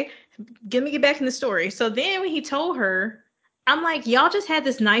 okay, let me get back in the story. So then when he told her, I'm like, y'all just had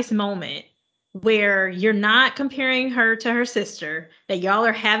this nice moment where you're not comparing her to her sister, that y'all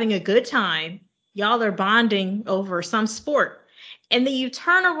are having a good time. Y'all are bonding over some sport. And then you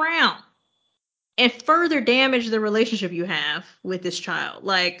turn around and further damage the relationship you have with this child.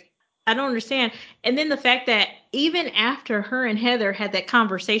 Like, I don't understand. And then the fact that even after her and Heather had that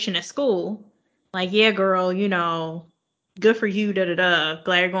conversation at school, like, yeah, girl, good for you, glad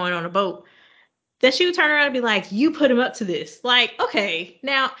you're going on a boat. that she would turn around and be like, you put him up to this. Like, okay,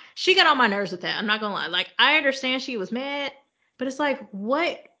 now she got on my nerves with that. I'm not gonna lie. Like, I understand she was mad, but it's like,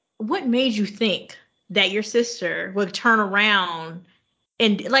 what made you think that your sister would turn around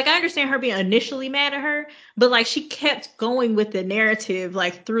and like I understand her being initially mad at her, but like she kept going with the narrative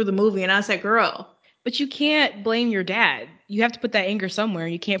like through the movie, and I was like, girl. But you can't blame your dad. You have to put that anger somewhere.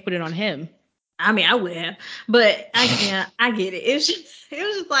 You can't put it on him. I mean, I would have, but I get it. It was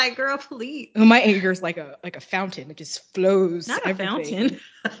just like, girl, please. My anger is like a fountain. It just flows. Not a fountain.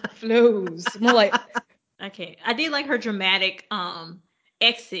 Flows. More like I can't. I did like her dramatic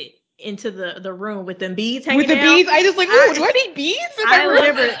exit into the room with them beads hanging with the down. beads. I just like, ooh, do I need beads? I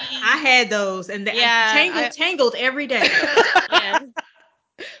remember I had those and tangled every day. Yes.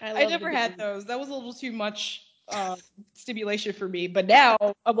 I never had those. That was a little too much stimulation for me. But now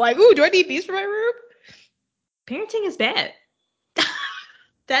I'm like, ooh, do I need these for my room? Parenting is bad.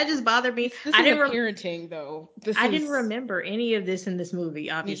 That just bothered me. This isn't parenting though. I didn't remember any of this in this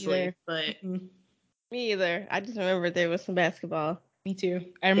movie, obviously. But me either. I just remember there was some basketball. Me too.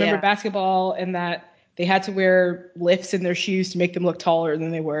 I remember basketball and that they had to wear lifts in their shoes to make them look taller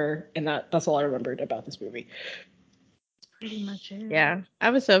than they were, and that's all I remembered about this movie. That's pretty much it. Yeah, I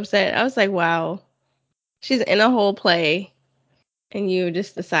was so upset. I was like, wow, she's in a whole play, and you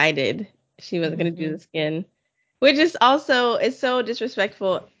just decided she wasn't going to do this again, which is also it's so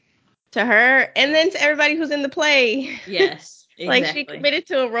disrespectful to her and then to everybody who's in the play. Yes, exactly. Like she committed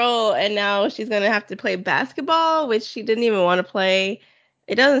to a role, and now she's going to have to play basketball, which she didn't even want to play.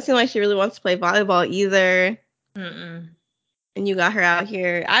 It doesn't seem like she really wants to play volleyball either. Mm-mm. And you got her out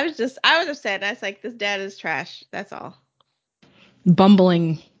here. I was upset. I was like, this dad is trash. That's all.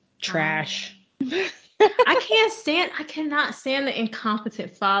 Bumbling trash. I cannot stand the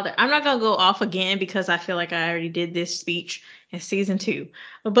incompetent father. I'm not going to go off again because I feel like I already did this speech in season 2.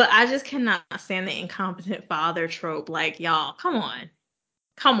 But I just cannot stand the incompetent father trope. Like, y'all, come on.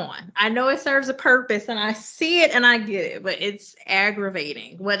 Come on. I know it serves a purpose and I see it and I get it, but it's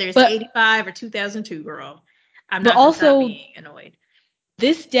aggravating. Whether it's 85 or 2002, girl. I'm not going to stop being annoyed.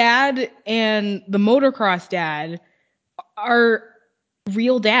 This dad and the motocross dad are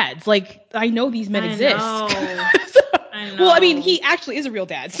real dads. Like, I know these men exist. I know. Well, I mean, he actually is a real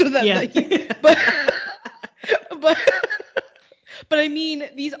dad. So that, but I mean,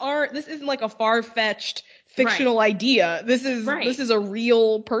 this isn't like a far-fetched fictional idea. This is a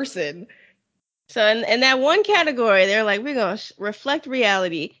real person. So in that one category, they're like, we're going to reflect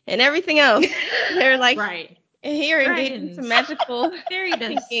reality, and everything else, they're like, here engaging in some magical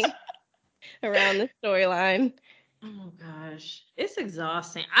thinking around the storyline. Oh gosh, it's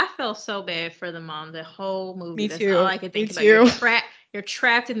exhausting. I felt so bad for the mom the whole movie. That's all I could think about. You're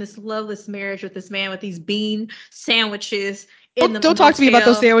trapped in this loveless marriage with this man with these bean sandwiches. Don't talk to me about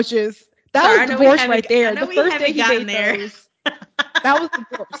those sandwiches. That was divorce right there. The first day he made those. That was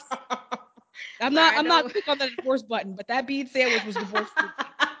divorce. I'm not quick on the divorce button, but that bean sandwich was divorce.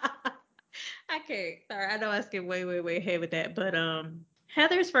 I can't. Sorry, I know I skipped way ahead with that, but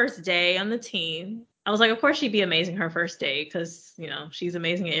Heather's first day on the team. I was like, of course she'd be amazing her first day because, she's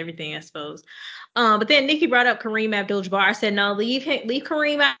amazing at everything, I suppose. But then Nikki brought up Kareem Abdul-Jabbar. I said, no, leave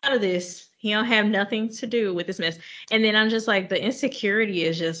Kareem out of this. He don't have nothing to do with this mess. And then I'm just like, the insecurity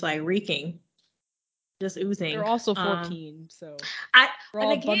is just like reeking, just oozing. They're also 14, so we're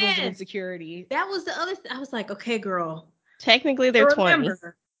all bundles of insecurity. That was the other thing. I was like, okay, girl. Technically, they're 20.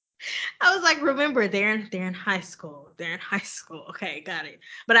 I was like, remember, they're in high school. They're in high school. Okay, got it.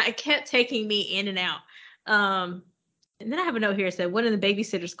 But it kept taking me in and out. And then I have a note here that said, what in the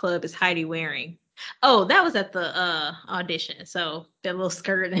Babysitters Club is Heidi wearing? Oh, that was at the audition. So that little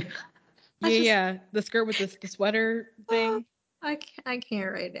skirt. Yeah, the skirt with the sweater thing. I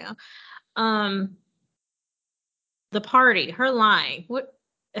can't right now. The party, her lying. What?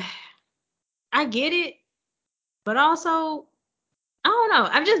 I get it, but also, I don't know.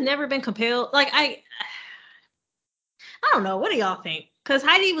 I've just never been compelled. Like I don't know. What do y'all think? Because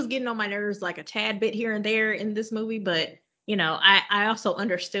Heidi was getting on my nerves like a tad bit here and there in this movie, but I also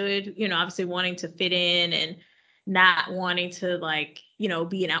understood, obviously wanting to fit in and not wanting to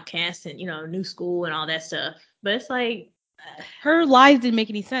be an outcast and new school and all that stuff. But it's like her lies didn't make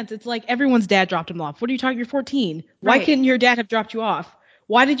any sense. It's like everyone's dad dropped him off. What are you talking? You're 14. Why couldn't your dad have dropped you off?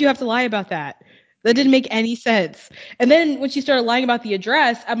 Why did you have to lie about that? That didn't make any sense. And then when she started lying about the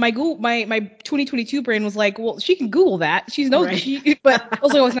address, my 2022 brain was like, well, she can Google that. She knows but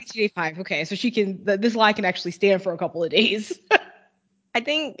also it was 1985. Okay, so she can. This lie can actually stand for a couple of days.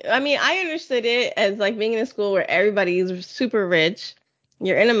 I understood it as like being in a school where everybody's super rich.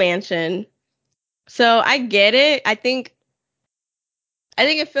 You're in a mansion. So I get it. I think I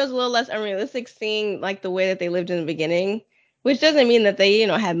think it feels a little less unrealistic seeing like the way that they lived in the beginning, which doesn't mean that they,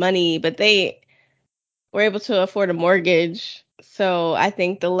 had money, but they were able to afford a mortgage. So I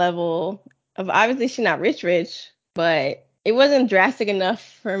think the level of, obviously she's not rich, but it wasn't drastic enough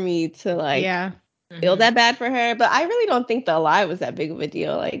for me to like feel that bad for her. But I really don't think the lie was that big of a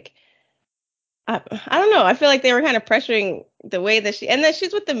deal. Like, I don't know. I feel like they were kind of pressuring the way that and then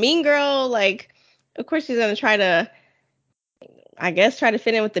she's with the mean girl. Like, of course she's gonna try to, I guess, try to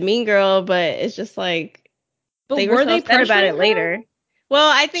fit in with the mean girl, but it's just like, but they were so upset about it later. Well,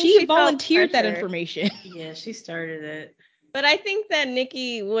 I think she volunteered that information. Yeah, she started it. But I think that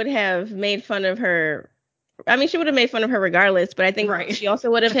Nikki would have made fun of her. I mean, she would have made fun of her regardless, but I think she also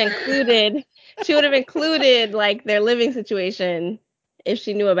would have included, like their living situation if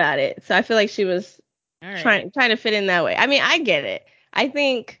she knew about it. So I feel like she was trying to fit in that way. I mean, I get it. I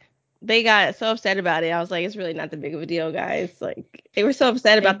think they got so upset about it. I was like, it's really not that big of a deal, guys. Like, they were so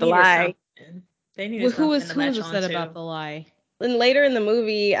upset about the lie. They needed who was upset about the lie? And later in the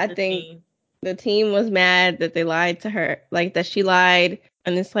movie, I think the team was mad that they lied to her, like that she lied.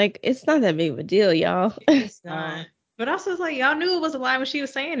 And it's like, it's not that big of a deal, y'all. It's not. But also, it's like, y'all knew it was a lie when she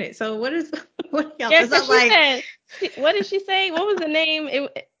was saying it. So what y'all? Yeah, because she said, what did she say? What was the name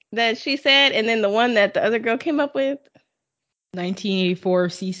that she said? And then the one that the other girl came up with? 1984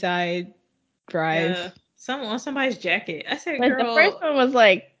 Seaside Drive. On somebody's jacket. I said, like, girl. The first one was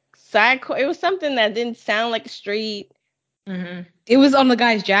like it was something that didn't sound like a street. Mm-hmm. It was on the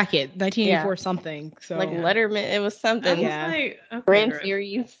guy's jacket, 1984 something. So like Letterman, it was something. I was like, okay, Grand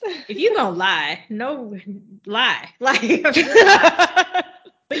Series. If you gonna lie, no lie. Like,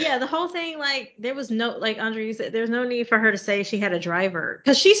 but yeah, the whole thing, like, there was no, like Andre, you said, there's no need for her to say she had a driver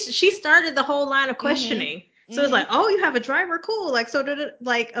because she started the whole line of questioning. So it's like, oh, you have a driver, cool. Like, so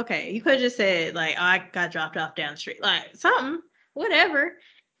like, okay, you could have just said like, oh, I got dropped off down the street, like something, whatever.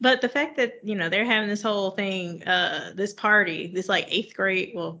 But the fact that, they're having this whole thing, this party, this like 8th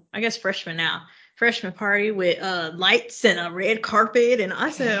grade, well, I guess freshman party with lights and a red carpet, and I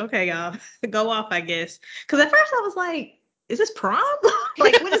said, okay, y'all, go off, I guess. Because at first I was like, is this prom?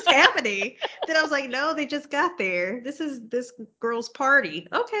 Like, what is happening? Then I was like, no, they just got there. This is this girl's party.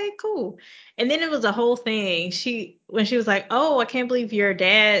 Okay, cool. And then it was a whole thing. When she was like, oh, I can't believe your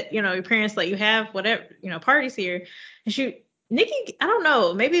dad, your parents let you have whatever, parties here. And Nikki, I don't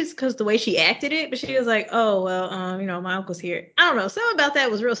know, maybe it's because the way she acted it, but she was like, oh, well, my uncle's here. I don't know. Something about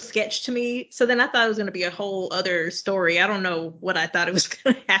that was real sketch to me. So then I thought it was going to be a whole other story. I don't know what I thought it was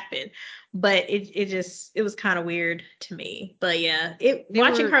going to happen, but it was kind of weird to me. But yeah,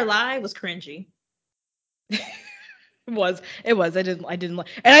 watching her live was cringy. It was. I didn't like,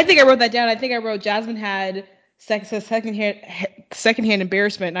 and I think I wrote that down. I think I wrote Jasmine had secondhand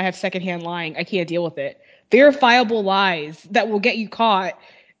embarrassment, and I have secondhand lying. I can't deal with it. Verifiable lies that will get you caught.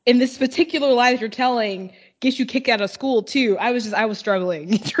 And this particular lie that you're telling gets you kicked out of school too. I was struggling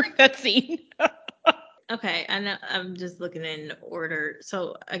during that scene. Okay, I know. I'm just looking in order.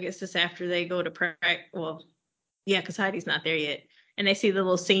 So I guess it's after they go to practice. Well, yeah, because Heidi's not there yet, and they see the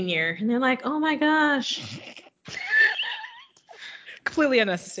little senior, and they're like, "Oh my gosh." Completely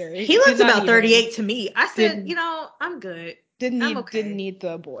unnecessary. He looks about 38 to me. I said, I'm good. Didn't need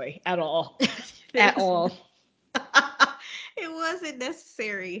the boy at all. At all. It wasn't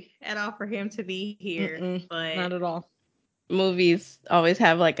necessary at all for him to be here. But not at all. Movies always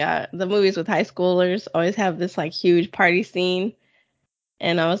have the movies with high schoolers always have this like huge party scene.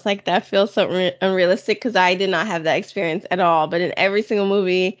 And I was like, that feels so unrealistic because I did not have that experience at all. But in every single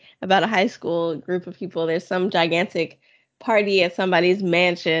movie about a high school group of people, there's some gigantic party at somebody's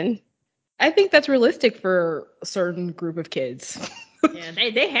mansion. I think that's realistic for a certain group of kids. Yeah,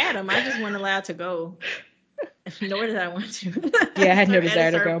 they had them. I just wasn't allowed to go. Nor did I want to. Yeah, I had no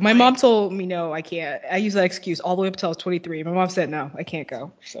desire to go. My mom told me no, I can't. I use that excuse all the way up until I was 23. My mom said no, I can't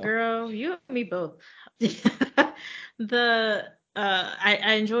go. So. Girl, you and me both.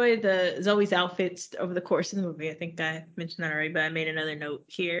 I enjoyed the Zoe's outfits over the course of the movie. I think I mentioned that already, but I made another note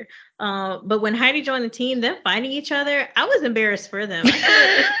here. But when Heidi joined the team, them fighting each other, I was embarrassed for them.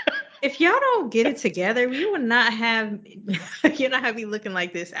 If y'all don't get it together, you would not have me looking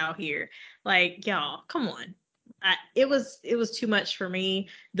like this out here. Like, y'all, come on. It was too much for me.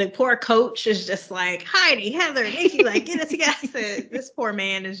 The poor coach is just like, Heidi, Heather, Nikki, like, get it together. This poor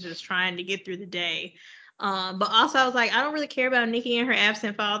man is just trying to get through the day. But also I was like, I don't really care about Nikki and her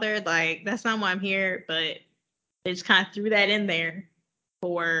absent father. Like, that's not why I'm here. But they just kind of threw that in there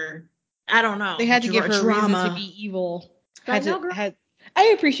for, I don't know. They had to give her drama. Reason to be evil.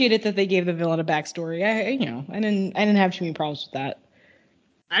 I appreciated that they gave the villain a backstory. I didn't have too many problems with that.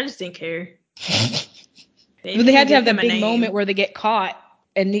 I just didn't care. But they had to have that big moment where they get caught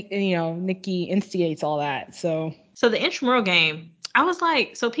and Nikki instigates all that. So the intramural game, I was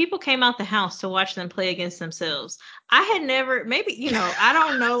like, so people came out the house to watch them play against themselves. I had never, maybe, I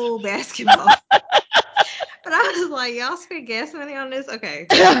don't know basketball, but I was like, y'all spend gas money on this? Okay.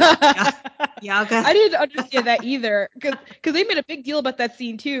 Y'all got. I didn't understand that either, because they made a big deal about that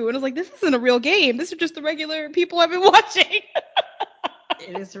scene too, and I was like, this isn't a real game. This is just the regular people I've been watching.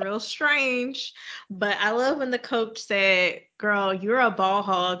 It is real strange, but I love when the coach said, "Girl, you're a ball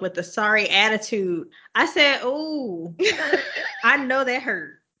hog with a sorry attitude." I said, "Oh, I know that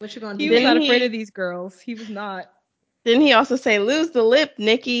hurt. What you gonna do?" He was not afraid of these girls. He was not. Didn't he also say, "Lose the lip,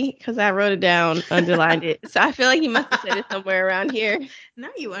 Nikki"? Because I wrote it down, underlined it. So I feel like he must have said it somewhere around here. No,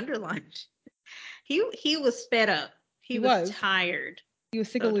 you underlined. He was fed up. He was tired. He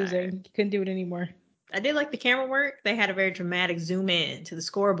was sick of losing. He couldn't do it anymore. I did like the camera work. They had a very dramatic zoom in to the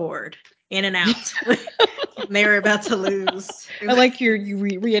scoreboard, in and out. They were about to lose. I like you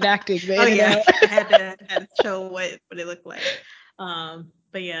reenacting the internet. I had to show what it looked like.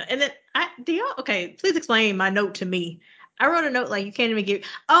 But yeah, and then please explain my note to me. I wrote a note like, you can't even give.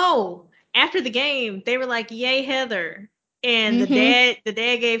 Oh, after the game, they were like, "Yay, Heather!" And the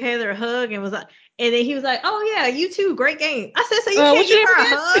dad gave Heather a hug and was like, and then he was like, "Oh yeah, you too, great game." I said, "So you can't give her a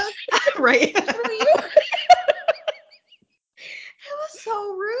hug?" Right. It was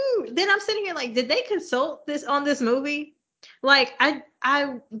so rude. Then I'm sitting here like, did they consult on this movie? Like, I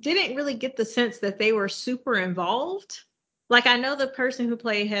didn't really get the sense that they were super involved. Like, I know the person who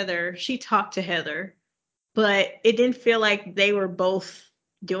played Heather, she talked to Heather, but it didn't feel like they were both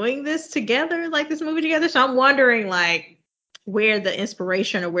doing this together, like this movie together. So I'm wondering, like, where the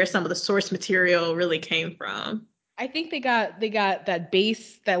inspiration or where some of the source material really came from. I think they got that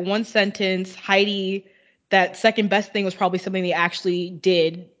base, that one sentence, Heidi. That second best thing was probably something they actually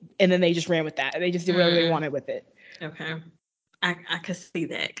did, and then they just ran with that. They just did whatever they wanted with it. Okay. I could see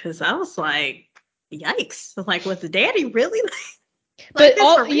that, because I was like, yikes. I was like, was the daddy really like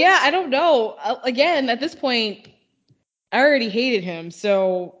I don't know. Again, at this point, I already hated him,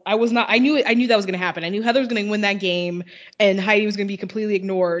 so I was not. I knew that was going to happen. I knew Heather was going to win that game, and Heidi was going to be completely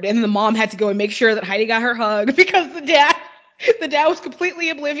ignored. And the mom had to go and make sure that Heidi got her hug because the dad was completely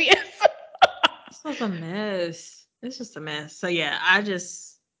oblivious. This was a mess. It's just a mess. So yeah, I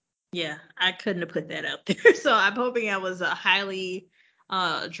couldn't have put that out there. So I'm hoping I was highly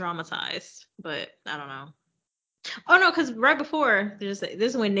dramatized, but I don't know. Oh no, because right before this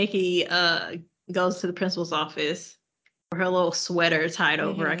is when Nikki goes to the principal's office with her little sweater tied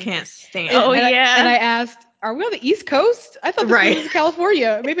over. I can't stand. And I asked, "Are we on the East Coast? I thought this was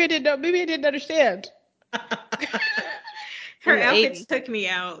California. Maybe I didn't know. Maybe I didn't understand." Her outfits took me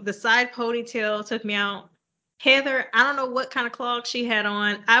out. The side ponytail took me out. Heather, I don't know what kind of clogs she had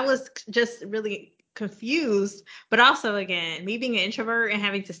on. I was just really confused. But also, again, me being an introvert and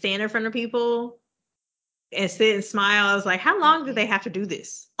having to stand in front of people and sit and smile, I was like, how long do they have to do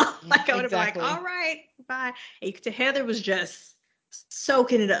this? Like, I would have been like, all right, bye. And Heather was just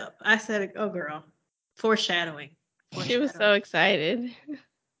soaking it up. I said, oh, girl, foreshadowing. She was so excited.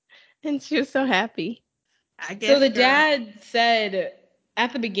 And she was so happy. I guess. So the dad said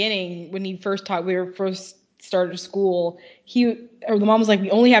at the beginning, when he first started school, the mom was like,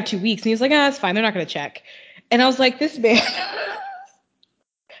 "We only have 2 weeks," and he was like, "That's fine. They're not going to check." And I was like, "This man,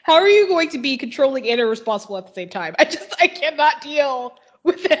 how are you going to be controlling and irresponsible at the same time? I cannot deal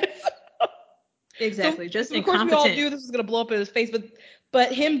with this." Exactly. So, just of course we all knew this was going to blow up in his face,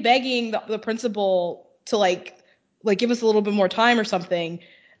 but him begging the principal to like give us a little bit more time or something.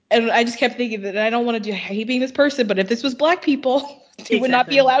 And I just kept thinking that I don't want to hate being this person, but if this was Black people, he would not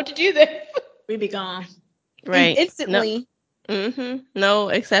be allowed to do this. We'd be gone. Right. Instantly. No, no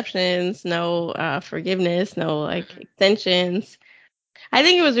exceptions, no forgiveness, no extensions. I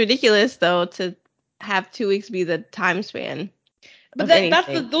think it was ridiculous, though, to have 2 weeks be the time span. But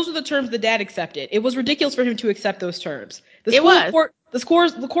those are the terms the dad accepted. It was ridiculous for him to accept those terms. The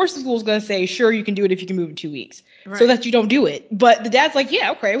course of school is going to say, sure, you can do it if you can move in 2 weeks, so that you don't do it. But the dad's like,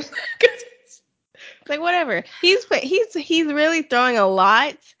 yeah, okay. Like, whatever. He's really throwing a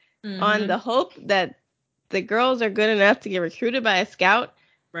lot on the hope that the girls are good enough to get recruited by a scout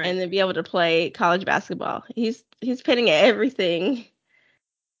and then be able to play college basketball. He's pinning everything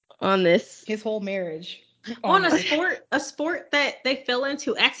on this. His whole marriage. On a sport that they fell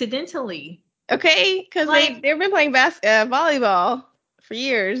into accidentally. Okay, because they've been playing volleyball for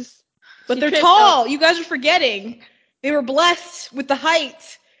years. But they're tall. You guys are forgetting. They were blessed with the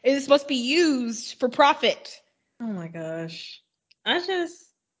height. And this must be used for profit. Oh my gosh. I'm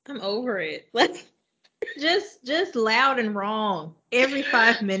over it. Just loud and wrong every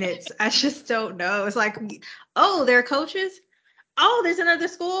 5 minutes. I just don't know. It's like, oh, they're coaches. oh, there's another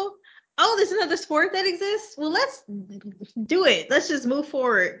school. Oh, there's another sport that exists. Well, let's do it. Let's just move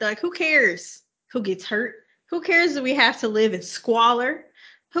forward. Like, who cares who gets hurt? Who cares that we have to live in squalor?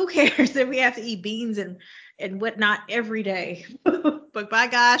 Who cares that we have to eat beans and whatnot every day? But by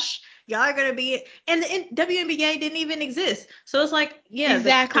gosh, y'all are gonna be, and the WNBA didn't even exist. So it's like, yeah,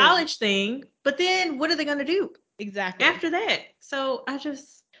 exactly. The college thing. But then what are they gonna do? Exactly. After that. So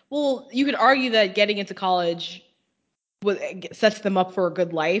well, you could argue that getting into college sets them up for a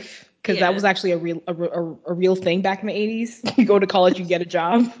good life, because that was actually a real thing back in the 80s. You go to college, you get a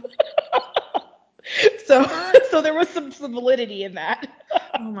job. So there was some validity in that.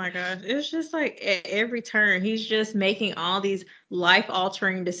 Oh my gosh. It's just like at every turn, he's just making all these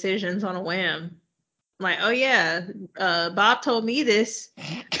life-altering decisions on a whim. Like, oh yeah, Bob told me this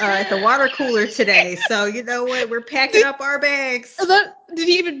at the water cooler today. So you know what? We're packing up our bags. Did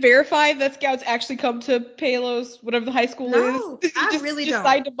he even verify that scouts actually come to Palos, whatever the high school is? Did he just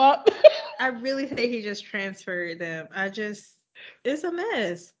signed them up? I really think he just transferred them. It's a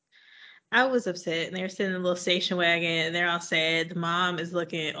mess. I was upset, and they were sitting in a little station wagon, and they're all sad. The mom is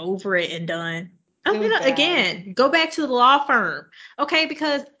looking over it and done. Again, go back to the law firm, okay?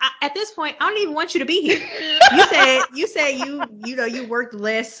 Because at this point, I don't even want you to be here. You said you worked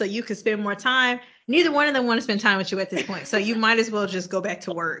less so you could spend more time. Neither one of them want to spend time with you at this point, so you might as well just go back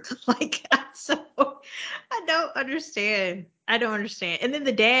to work. Like, so I don't understand. I don't understand. And then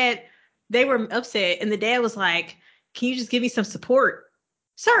the dad, they were upset, and the dad was like, "Can you just give me some support?"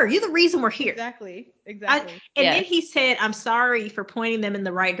 Sir, you're the reason we're here. Exactly. Then he said, "I'm sorry for pointing them in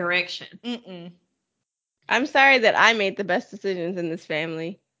the right direction." I'm sorry that I made the best decisions in this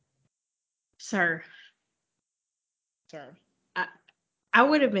family. Sir. I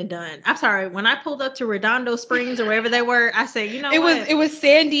would have been done. I'm sorry. When I pulled up to Redondo Springs or wherever they were, I said, you know what? It was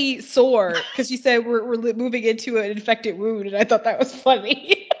Sandy sore, because she said we're moving into an infected wound, and I thought that was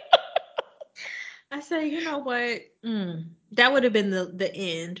funny. I said, you know what? That would have been the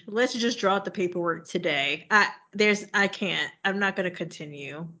end. Let's just draw out the paperwork today. I can't. I'm not going to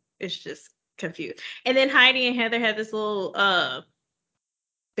continue. It's just confused. And then Heidi and Heather had this little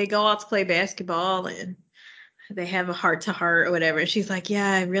they go out to play basketball, and they have a heart to heart or whatever. And she's like,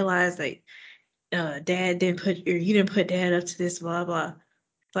 yeah, I realized that you didn't put dad up to this, blah blah.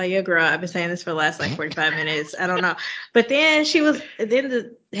 It's like, yeah, girl, I've been saying this for the last like 45 minutes. I don't know. But then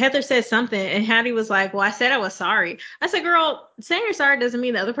Heather said something, and Hattie was like, well, I said I was sorry. I said, girl, saying you're sorry doesn't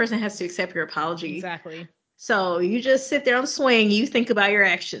mean the other person has to accept your apology. Exactly. So you just sit there on the swing, you think about your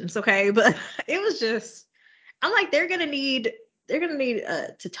actions, okay? But it was just, I'm like, they're gonna need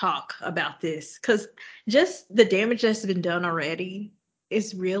to talk about this, because just the damage that's been done already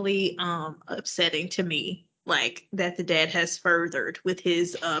is really upsetting to me. Like, that the dad has furthered with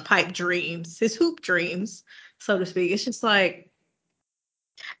his pipe dreams, his hoop dreams, so to speak. It's just like,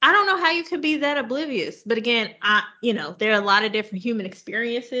 I don't know how you can be that oblivious. But again, there are a lot of different human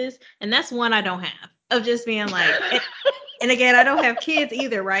experiences, and that's one I don't have, of just being like, and again, I don't have kids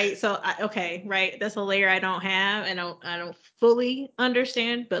either, right? So, okay, right, that's a layer I don't have, and I don't fully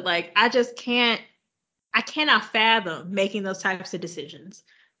understand. But like, I cannot fathom making those types of decisions,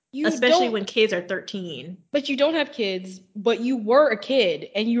 especially when kids are 13. But you don't have kids, but you were a kid,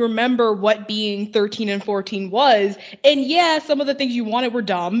 and you remember what being 13 and 14 was. And yeah, some of the things you wanted were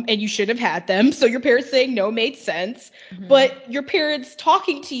dumb, and you should have had them. So your parents saying no made sense. Mm-hmm. But your parents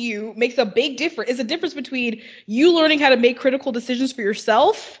talking to you makes a big difference. It's a difference between you learning how to make critical decisions for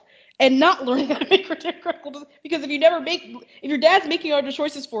yourself and not learning how to make critical decisions. Because if your dad's making all the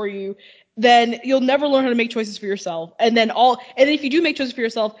choices for you, then you'll never learn how to make choices for yourself. And if you do make choices for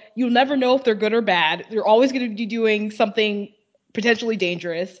yourself, you'll never know if they're good or bad. You're always going to be doing something potentially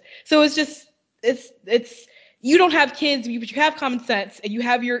dangerous. So it's you don't have kids, but you have common sense, and you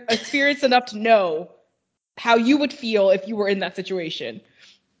have your experience enough to know how you would feel if you were in that situation.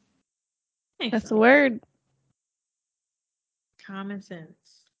 That's the word. Common sense.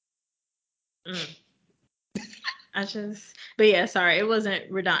 But yeah, sorry, it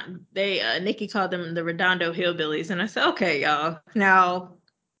wasn't Redondo. Nikki called them the Redondo Hillbillies, and I said, okay, y'all. Now,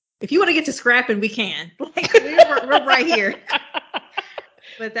 if you want to get to scrapping, we can. Like, we're right here.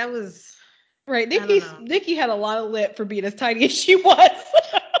 But that was right. Nikki had a lot of lip for being as tiny as she was.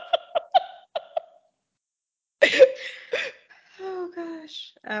 Oh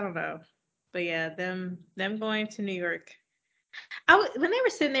gosh, I don't know. But yeah, them going to New York. When they were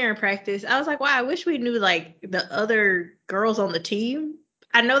sitting there in practice, I was like, wow, I wish we knew like the other girls on the team.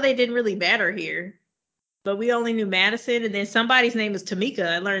 I know they didn't really matter here, but we only knew Madison, and then somebody's name was Tamika.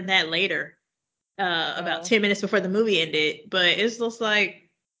 I learned that later, about 10 minutes before the movie ended. But it's just like,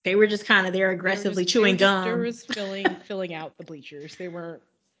 They were just kind of there aggressively chewing gum. They were just filling out the bleachers. They were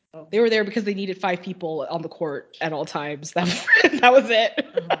there because they needed 5 people on the court at all times. That was it.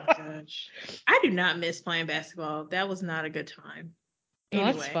 Oh my gosh. I do not miss playing basketball. That was not a good time.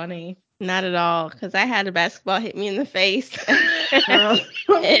 Anyway. That's funny. Not at all, because I had a basketball hit me in the face. and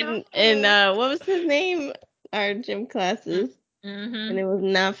what was his name? Our gym classes. And it was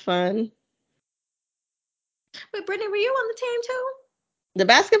not fun. Wait, Brittany, were you on the team too? The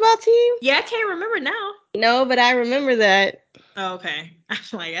basketball team? Yeah, I can't remember now. No, but I remember that. Oh, okay. I'm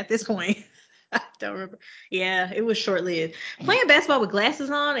like, at this point, I don't remember. Yeah, it was short-lived. Playing basketball with glasses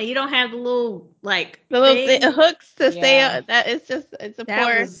on and you don't have the little, like... The little hooks to stay up. It's a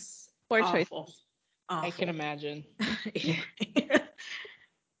poor choice. Awful. I can imagine.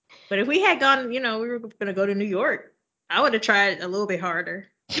 But if we had gone, we were going to go to New York, I would have tried a little bit harder.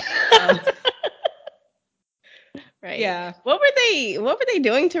 Right. Yeah. What were they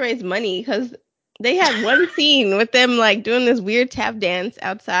doing to raise money? Because they had one scene with them like doing this weird tap dance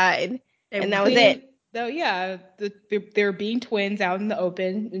outside, and that was it. Though, yeah, they were being twins out in the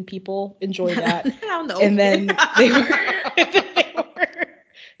open, and people enjoyed that. And then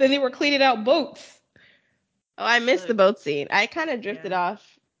they were cleaning out boats. Oh, I missed the boat scene. I kind of drifted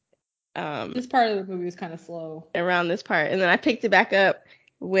off. This part of the movie was kind of slow around this part, and then I picked it back up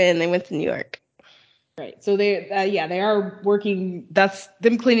when they went to New York. Right. So they are working. That's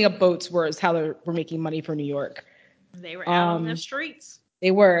them cleaning up boats. Was how they were making money for New York. They were out on the streets.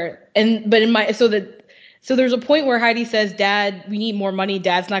 They were, so there's a point where Heidi says, "Dad, we need more money.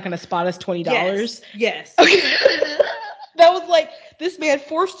 Dad's not going to spot us $20." Yes. That was like, this man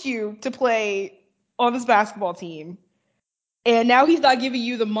forced you to play on this basketball team, and now he's not giving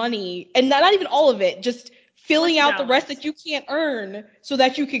you the money, and not even all of it, just filling out the rest that you can't earn so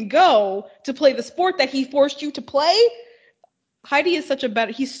that you can go to play the sport that he forced you to play. Heidi is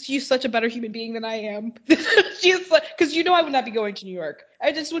she's such a better human being than I am. She is like, because I would not be going to New York.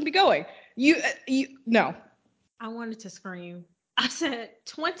 I just wouldn't be going. No. I wanted to scream. I said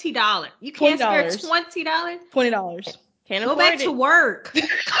 $20. You can't spare $20? $20. Can't go back to work.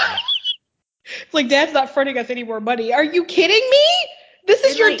 It's like, Dad's not fronting us any more money. Are you kidding me? This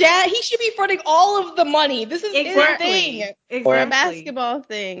is your dad. He should be fronting all of the money. This is his thing. Exactly. For a basketball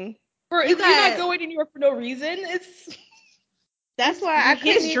thing. You're not going to New York for no reason. That's why I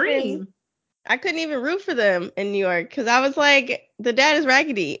couldn't even root for them in New York, because I was like, the dad is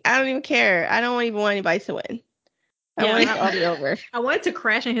raggedy. I don't even care. I don't even want anybody to win. I want it to all be over. I wanted to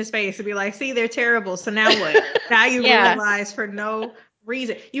crash in his face and be like, see, they're terrible. So now what? Now you realize for no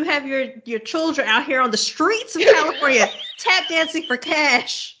reason. You have your children out here on the streets of California tap dancing for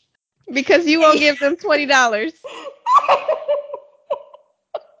cash. Because you won't give them $20.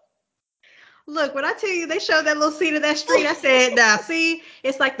 Look, when I tell you they showed that little scene of that street, I said, nah, see,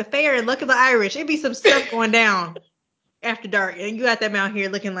 it's like the fair and Luck of the Irish. It'd be some stuff going down after dark. And you got them out here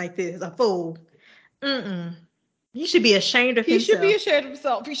looking like this, a fool. You should be ashamed of himself.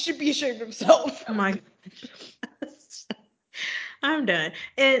 He should be ashamed of himself. Oh my goodness. I'm done.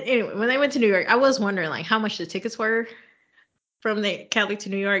 And anyway, when they went to New York, I was wondering like how much the tickets were from the Cali to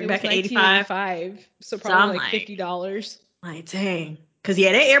New York back in 85. So probably like $50. Like, dang. Because,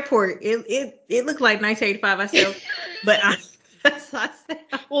 that airport, it looked like 1985 myself. But I said.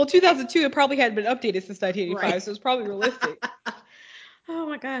 Well, 2002, it probably hadn't been updated since 1985, so it's probably realistic. Oh,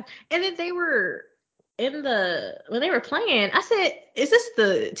 my God. And then they were when they were playing, I said, is this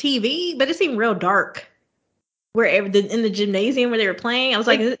the TV? But it seemed real dark. In the gymnasium where they were playing, I was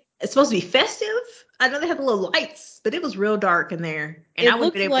like, it's supposed to be festive? I know they had the little lights, but it was real dark in there. And I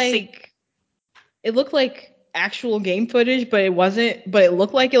wouldn't be able to see. It looked like actual game footage, but it wasn't. But it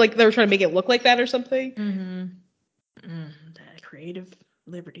looked like it, like they were trying to make it look like that or something. That creative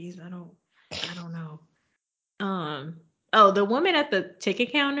liberties. I don't know. The woman at the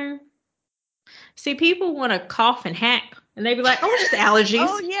ticket counter. See, people want to cough and hack, and they be like, "Oh, it's allergies."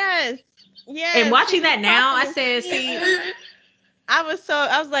 Oh yes. And watching that now, I said, "See." I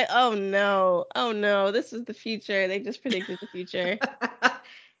was like, oh no, this is the future. They just predicted the future.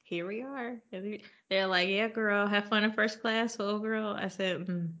 Here we are. They're like, yeah, girl, have fun in first class, well, girl. I said,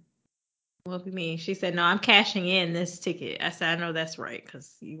 what do you mean? She said, no, I'm cashing in this ticket. I said, I know that's right,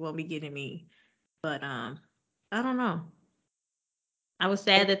 because you won't be getting me. But I don't know. I was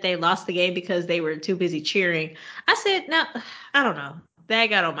sad that they lost the game because they were too busy cheering. I said, no, I don't know. That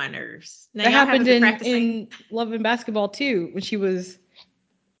got on my nerves. Now, that happened in Love and Basketball too, when she was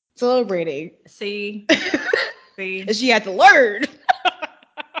celebrating. See? And she had to learn.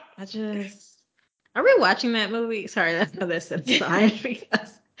 Are we watching that movie? Sorry, that's fine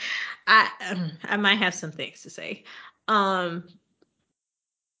because I might have some things to say.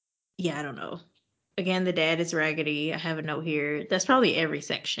 yeah, I don't know. Again, the dad is raggedy. I have a note here. That's probably every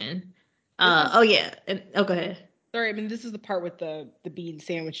section. Oh yeah. Go ahead. Sorry, I mean this is the part with the bean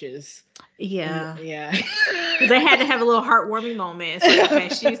sandwiches. Yeah. Yeah. They had to have a little heartwarming moment. It's like, okay,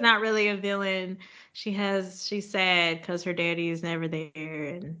 she's not really a villain. She's sad because her daddy is never there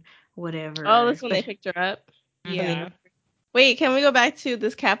and whatever. Oh, that's when they picked her up. Yeah. Wait, can we go back to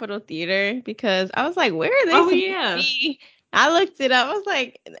this Capitol Theater? Because I was like, where are they supposed to be? I looked it up. I was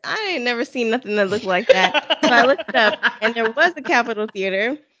like, I ain't never seen nothing that looked like that. So I looked it up, and there was a Capitol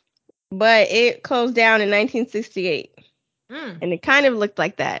Theater, but it closed down in 1968. And it kind of looked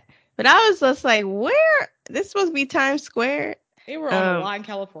like that. But I was just like, where? This is supposed to be Times Square? They were on a lot in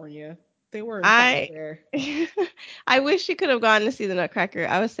California. They were in Times Square. I wish she could have gone to see the Nutcracker.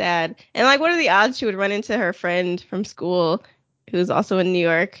 I was sad. And like, what are the odds she would run into her friend from school who's also in New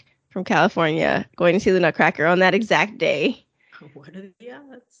York from California going to see the Nutcracker on that exact day? What are the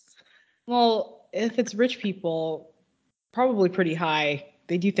odds? Well, if it's rich people, probably pretty high.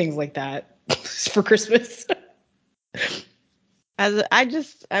 They do things like that for Christmas. I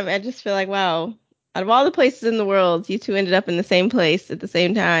just feel like, wow, out of all the places in the world, you two ended up in the same place at the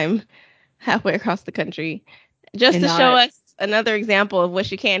same time, halfway across the country, just to show us another example of what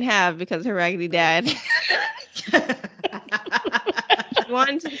she can't have because of her raggedy dad. She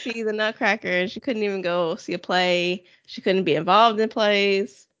wanted to see the Nutcracker, and she couldn't even go see a play. She couldn't be involved in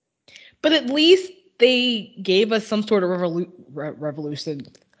plays. But at least they gave us some sort of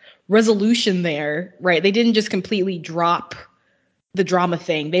resolution there, right? They didn't just completely drop the drama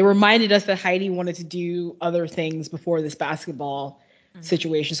thing. They reminded us that Heidi wanted to do other things before this basketball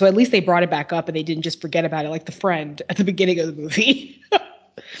situation. So at least they brought it back up and they didn't just forget about it like the friend at the beginning of the movie.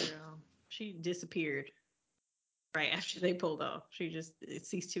 She disappeared right after they pulled off. She just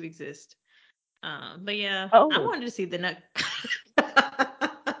ceased to exist. But yeah, I wanted to see the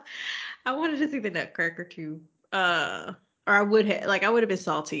I wanted to see the Nutcracker too. Or I would have been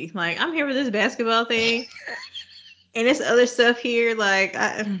salty. Like, I'm here for this basketball thing. And this other stuff here,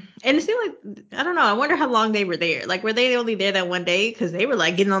 and it seemed like, I don't know, I wonder how long they were there. Like, were they only there that one day? Because they were,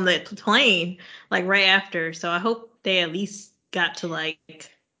 like, getting on the plane, like, right after. So I hope they at least got to, like...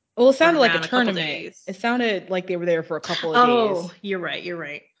 Well, it sounded like a tournament. It sounded like they were there for a couple of days. Oh, you're right.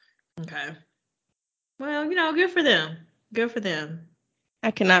 Okay. Well, good for them. Good for them.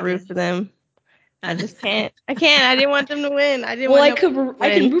 I cannot root for them. I just can't. I didn't want them to win. I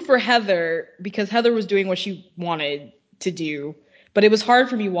can root for Heather because Heather was doing what she wanted to do, but it was hard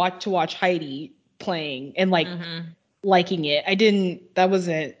for me to watch Heidi playing and liking it.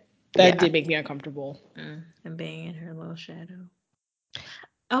 That did make me uncomfortable. And being in her little shadow.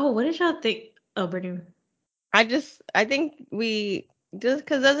 Oh, what did y'all think? Oh, Brittany. I think we just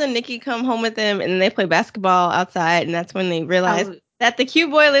because doesn't Nikki come home with them and then they play basketball outside and that's when they realize that the cute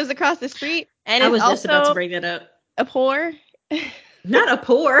boy lives across the street and I was just about to bring that up. A poor. Not a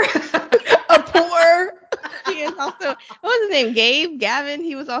poor. A poor. He is also, what was his name? Gabe? Gavin?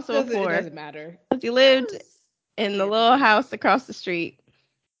 He was also a poor. It doesn't matter. He lived in the little house across the street.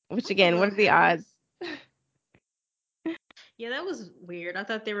 Which again, what are the odds? Yeah, that was weird. I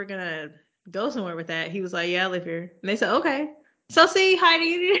thought they were gonna go somewhere with that. He was like, "Yeah, I live here," and they said, "Okay." So see, Heidi,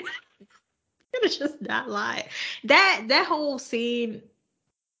 you're gonna just not lie. That whole scene.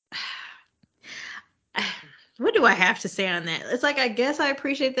 What do I have to say on that? It's like, I guess I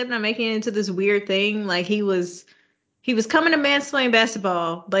appreciate them not making it into this weird thing. Like, he was coming to mansplain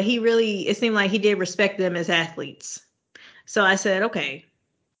basketball, but it seemed like he did respect them as athletes. So I said, okay.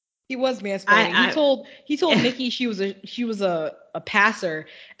 He was mansplaining. He told Nikki she was a passer,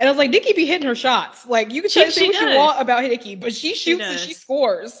 and I was like, Nikki be hitting her shots. Like, you can say what you want about Nikki, but she shoots and she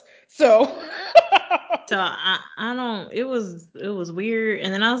scores. So I don't. It was weird,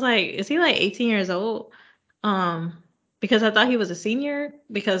 and then I was like, is he like 18 years old? Because I thought he was a senior.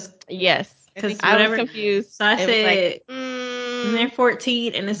 Because yes, because I was confused. So I said, and they're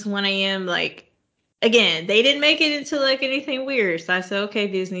 14, and it's 1 a.m. Like, again, they didn't make it into like anything weird. So I said, okay,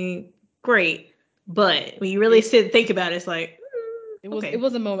 Disney, great. But when you really sit and think about it, it's like, it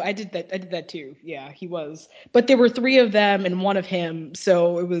was a moment. I did that too. Yeah, he was. But there were 3 of them and 1 of him,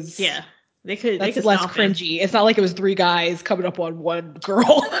 so it was. Yeah. They could less cringy. It's not like it was 3 guys coming up on 1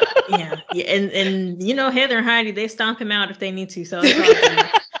 girl. yeah, and Heather and Heidi, they stomp him out if they need to. So it's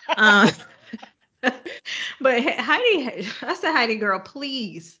all good. But Heidi, I said, Heidi girl,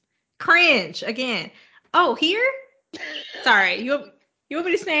 please, cringe again. Oh, here? Sorry, you want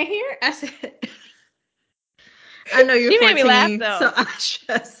me to stand here? I said, I know you're 14. She made me laugh though. So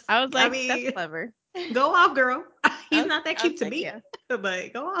I was like, that's clever. Go off, girl. He's not that cute to me,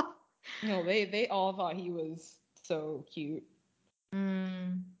 but go off. No, they all thought he was so cute.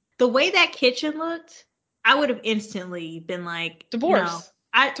 The the way that kitchen looked, I would have instantly been like, divorce.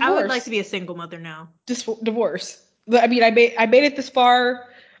 No, I would like to be a single mother now. Divorce. I mean, I made it this far.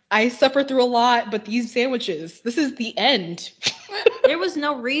 I suffered through a lot, but these sandwiches, this is the end. There was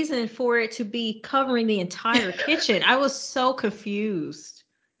no reason for it to be covering the entire kitchen. I was so confused.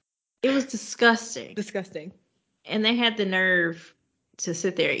 It was disgusting. Disgusting. And they had the nerve to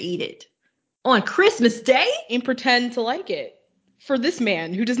sit there and eat it on Christmas Day and pretend to like it for this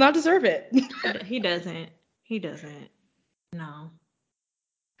man who does not deserve it. He doesn't. No.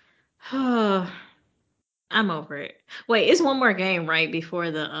 I'm over it. Wait, it's one more game right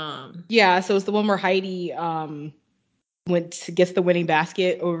before the Yeah, so it's the one where Heidi gets the winning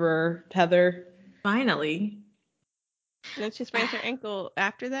basket over Heather. Finally. And then she sprains her ankle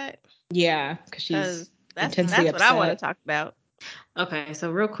after that. Yeah, because she's intensely that's upset. what I want to talk about. Okay,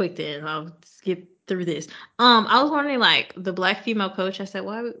 so real quick then, I'll skip through this. I was wondering, like, the black female coach, I said,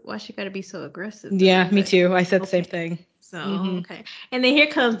 why she gotta be so aggressive? Yeah, me too. I said the same thing. So, okay. And then here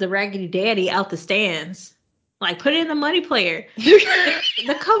comes the raggedy daddy out the stands. Like, put it in the money player.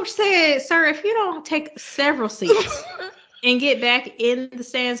 The coach said, sir, if you don't take several seats and get back in the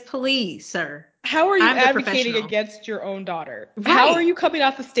stands, please, sir. How are you advocating against your own daughter? Right. How are you coming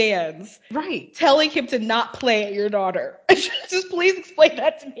off the stands? Right. Telling him to not play at your daughter. Just please explain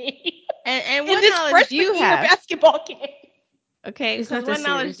that to me. And what knowledge do you have? Basketball game. Okay, so what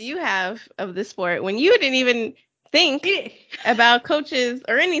knowledge do you have of the sport when you didn't even think about coaches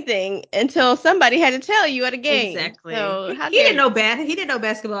or anything until somebody had to tell you at a game? Exactly. So he didn't know he didn't know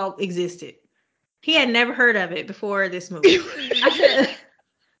basketball existed. He had never heard of it before this movie. I said,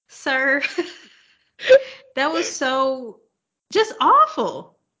 sir, that was so just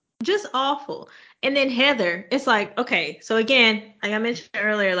awful. Just awful. And then Heather, it's like, okay, so again, like I mentioned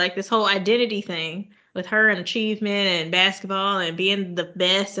earlier, like this whole identity thing with her and achievement and basketball and being the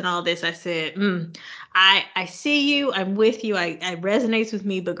best and all this, I said, I see you, I'm with you, I resonates with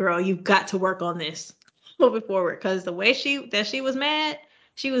me, but girl, you've got to work on this moving forward. Because the way she was mad,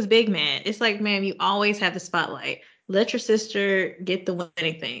 she was big mad. It's like, ma'am, you always have the spotlight. Let your sister get the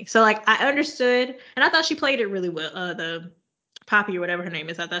winning thing. So like I understood, and I thought she played it really well. The Poppy or whatever her name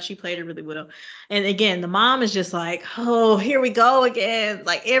is, I thought she played it really well. And again, the mom is just like, oh, here we go again.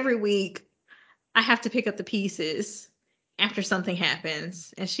 Like every week, I have to pick up the pieces after something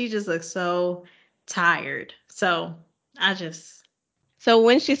happens, and she just looks so tired. So So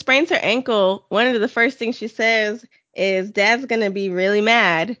when she sprains her ankle, one of the first things she says is, Dad's gonna be really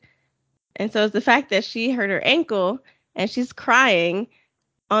mad. And so it's the fact that she hurt her ankle and she's crying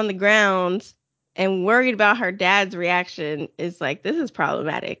on the ground and worried about her dad's reaction is like, this is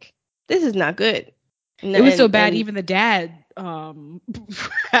problematic. This is not good. It was so bad, even the dad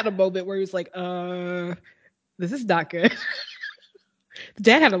had a moment where he was like, this is not good. The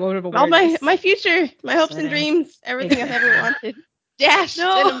dad had a moment of awareness. All my future, my hopes and dreams, everything I've ever wanted, dashed in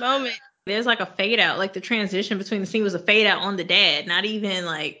a moment. There's like a fade out, like the transition between the scene was a fade out on the dad, not even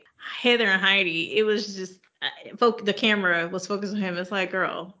like Heather and Heidi. It was just the camera was focused on him. It's like,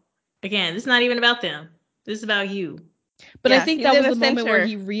 girl, again, this is not even about them. This is about you. But I think that was the moment where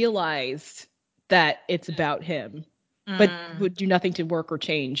he realized that it's about him, but would do nothing to work or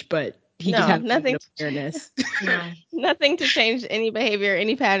change. But he just had nothing awareness. Nothing to change any behavior,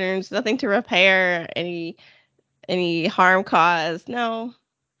 any patterns, nothing to repair any harm caused. No.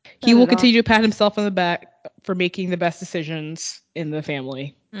 He will continue to pat himself on the back for making the best decisions in the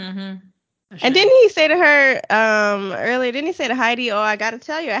family. Mm-hmm. And didn't he say to her earlier, didn't he say to Heidi, oh, I got to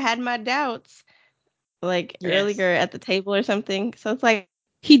tell you, I had my doubts, like earlier at the table or something. So it's like,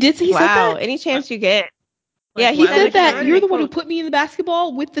 he did say, wow, any chance you get. Like, yeah, he said that you're the one who put me in the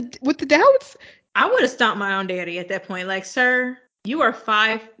basketball with the doubts. I would have stomped my own daddy at that point. Like, sir, you are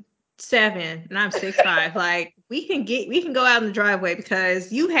 5'7" and I'm 6'5". Like, we can go out in the driveway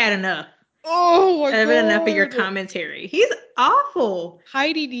because you had enough. Oh my god. Enough of your commentary. He's awful.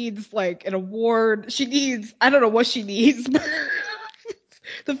 Heidi needs like an award. She needs, I don't know what she needs.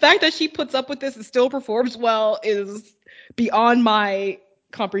 The fact that she puts up with this and still performs well is beyond my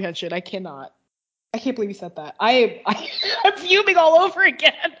comprehension. I can't believe you said that. I'm fuming all over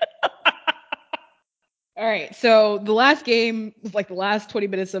again. All right, so the last game was like the last 20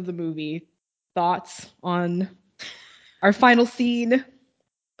 minutes of the movie. Thoughts on our final scene?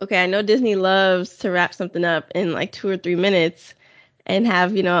 Okay, I know Disney loves to wrap something up in like 2 or 3 minutes and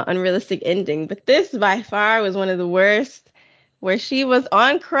have, unrealistic ending. But this by far was one of the worst, where she was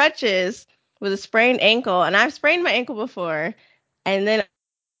on crutches with a sprained ankle. And I've sprained my ankle before. And then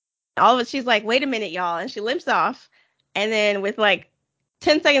all of it, she's like, wait a minute, y'all. And she limps off. And then with like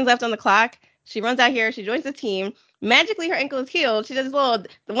 10 seconds left on the clock, she runs out here. She joins the team. magically her ankle is healed. She does a little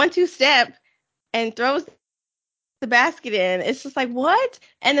the 1-2 step and throws the basket in. It's just like, what?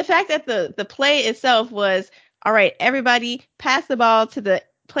 And the fact that the play itself was, all right, everybody pass the ball to the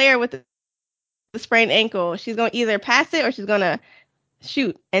player with the sprained ankle. She's going to either pass it or she's going to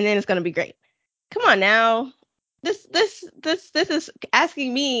shoot, and then it's going to be great. Come on now. This is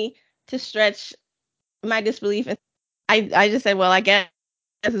asking me to stretch my disbelief. And I just said, well, I guess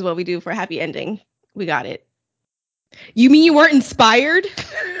this is what we do for a happy ending. We got it. You mean you weren't inspired?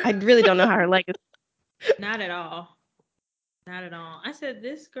 I really don't know how her leg is. Not at all. Not at all. I said,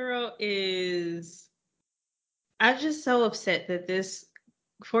 this girl is. I'm just so upset that this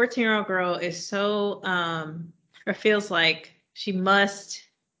 14-year-old girl is so, or feels like she must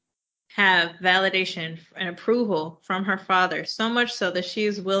have validation and approval from her father, so much so that she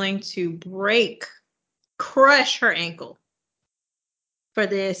is willing to crush her ankle for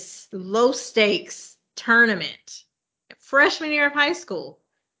this low stakes tournament, freshman year of high school,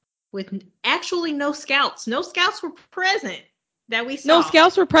 with actually no scouts. No scouts were present that we saw. No,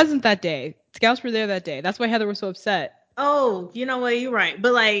 scouts were present that day. Scouts were there that day. That's why Heather was so upset. Oh, you know what? You're right.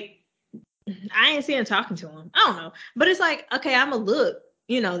 But like, I ain't seeing talking to him. I don't know. But it's like, okay, I'm a look.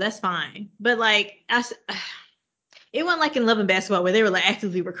 That's fine. But like, it wasn't like in Love and Basketball where they were like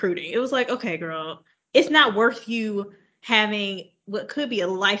actively recruiting. It was like, okay, girl, it's not worth you having what could be a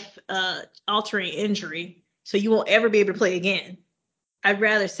life altering injury, so you won't ever be able to play again. I'd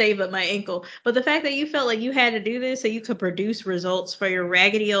rather save up my ankle. But the fact that you felt like you had to do this so you could produce results for your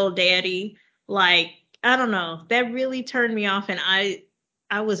raggedy old daddy, like, I don't know, that really turned me off, and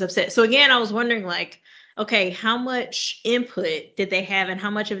I was upset. So again, I was wondering, like, okay, how much input did they have and how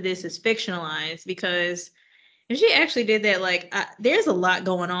much of this is fictionalized? Because if she actually did that, like, there's a lot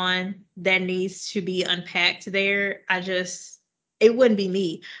going on that needs to be unpacked there. It wouldn't be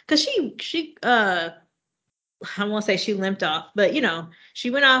me. Because I won't say she limped off, but she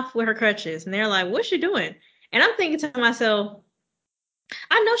went off with her crutches, and they're like, "What's she doing?" And I'm thinking to myself,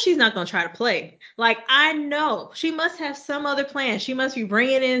 I know she's not going to try to play. Like, I know she must have some other plan. She must be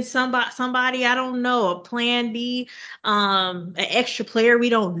bringing in somebody, I don't know, a plan B, an extra player we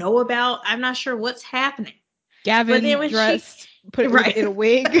don't know about. I'm not sure what's happening. Gavin But then when dressed, put it in a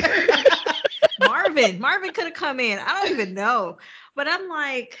wig. Marvin could have come in. I don't even know. But I'm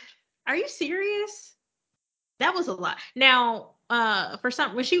like, are you serious? That was a lot. Now,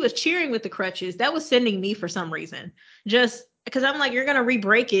 when she was cheering with the crutches, that was sending me for some reason. Just because I'm like, you're gonna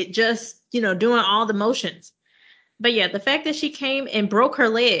re-break it, just doing all the motions. But yeah, the fact that she came and broke her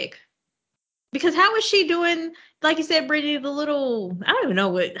leg, because how was she doing? Like you said, Brittany, the little, I don't even know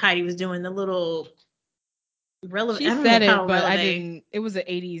what Heidi was doing. The little relevant. She I don't said know it, but relevant. I didn't. It was an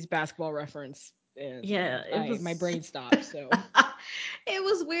 '80s basketball reference. And yeah, it was. My brain stopped. So it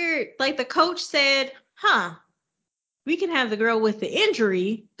was weird. Like the coach said, "Huh, we can have the girl with the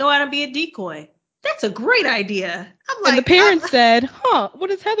injury go out and be a decoy. That's a great idea." I'm like, and the parents said, "Huh, what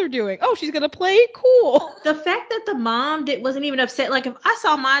is Heather doing? Oh, she's gonna play. Cool." The fact that the mom wasn't even upset. Like, if I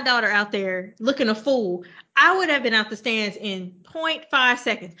saw my daughter out there looking a fool, I would have been out the stands in 0.5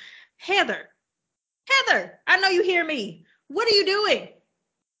 seconds. Heather, I know you hear me. What are you doing?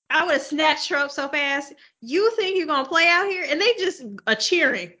 I would have snatched her up so fast. You think you're gonna play out here? And they just are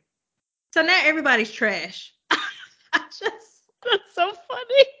cheering. So now everybody's trash. That's so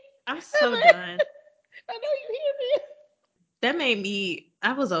funny. I'm so done. I know you hear me. That made me,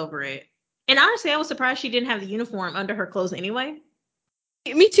 I was over it. And honestly, I was surprised she didn't have the uniform under her clothes anyway.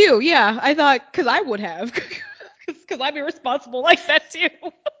 Me too. Yeah, I thought because I would have, because I'd be responsible like that too.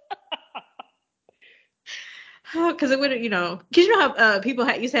 Because it would, because how people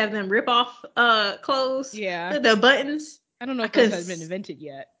used to have them rip off clothes. Yeah. The buttons. I don't know if those had been invented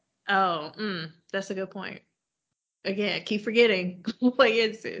yet. Oh, that's a good point. Again, keep forgetting what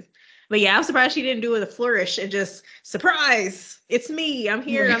is this. But yeah, I'm surprised she didn't do it with a flourish and just, surprise, it's me. I'm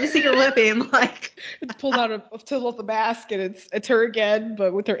here. I'm a secret weapon. Like, it's pulled out of the mask and it's her again,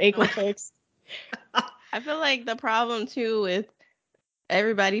 but with her ankle fixed. I feel like the problem too with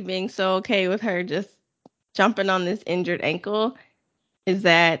everybody being so okay with her just jumping on this injured ankle is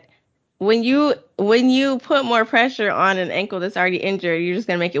that when you put more pressure on an ankle that's already injured, you're just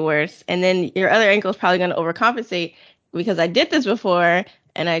gonna make it worse. And then your other ankle is probably gonna overcompensate, because I did this before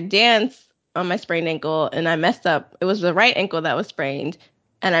and I danced on my sprained ankle and I messed up. It was the right ankle that was sprained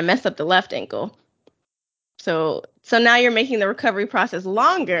and I messed up the left ankle. So now you're making the recovery process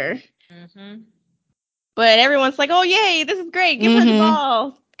longer. Mm-hmm. But everyone's like, "Oh, yay, this is great. Give her the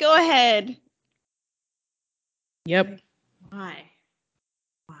ball. Go ahead." Yep. Why?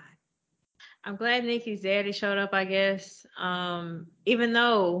 I'm glad Nikki's daddy showed up, I guess. Even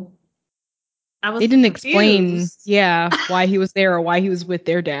though I was They didn't explain, confused. why he was there or why he was with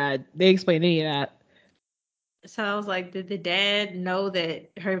their dad. They explained any of that. So I was like, did the dad know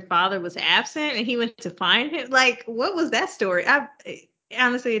that her father was absent and he went to find him? Like, what was that story?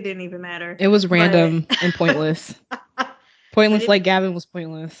 Honestly, it didn't even matter. It was But random and pointless. but Pointless, like Gavin was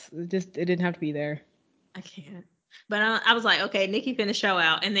pointless. It didn't have to be there. I can't. But I was like, okay, Nikki finna show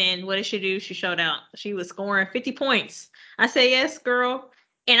out. And then what did she do? She showed out. She was scoring 50 points. I said, yes, girl.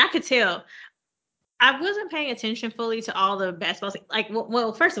 And I could tell. I wasn't paying attention fully to all the basketball. Like,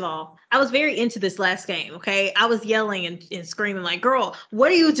 well, first of all, I was very into this last game. Okay, I was yelling and screaming like, "Girl,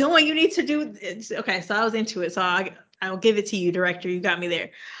 what are you doing? You need to do this." Okay, so I was into it. So I'll give it to you, director. You got me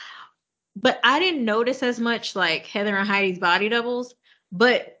there. But I didn't notice as much like Heather and Heidi's body doubles.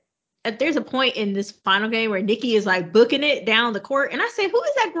 But there's a point in this final game where Nikki is like booking it down the court, and I said, "Who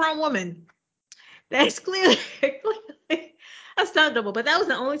is that grown woman?" That's clearly a stunt double. But that was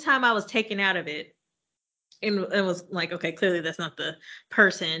the only time I was taken out of it. And it was like, okay, clearly that's not the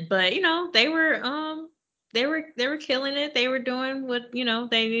person, but they were killing it. They were doing what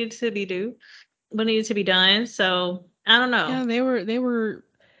they needed to be what needed to be done. So I don't know. Yeah, they were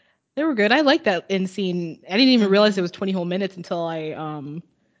good. I like that end scene. I didn't even realize it was 20 whole minutes until I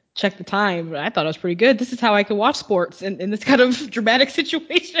checked the time. I thought it was pretty good. This is how I could watch sports in this kind of dramatic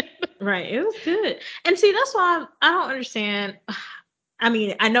situation. Right, it was good. And see, that's why I don't understand. I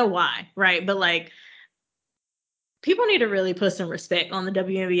mean, I know why, right? But like, people need to really put some respect on the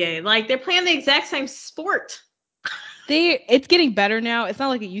WNBA. Like, they're playing the exact same sport. It's getting better now. It's not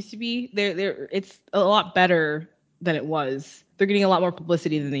like it used to be. It's a lot better than it was. They're getting a lot more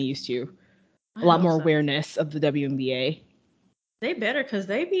publicity than they used to. I A lot hope more so. awareness of the WNBA. They better, because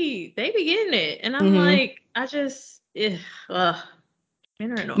they be getting it, and I'm Mm-hmm. like, I just ugh,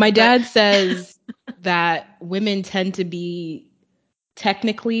 men are My annoying. But dad says that women tend to be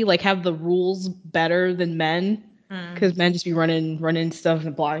technically like have the rules better than men because men just be running stuff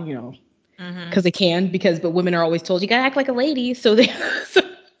and blah, because they can. But women are always told you gotta act like a lady, so they so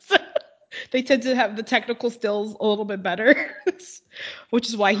they tend to have the technical skills a little bit better, which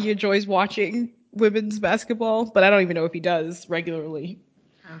is why he enjoys watching women's basketball. But I don't even know if he does regularly.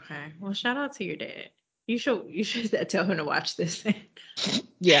 okay, well, shout out to your dad. You should tell him to watch this.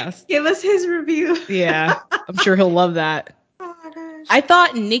 Yes. Give us his review. Yeah. I'm sure he'll love that. Oh my gosh. I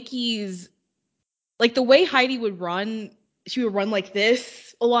thought Nikki's like the way Heidi would run, she would run like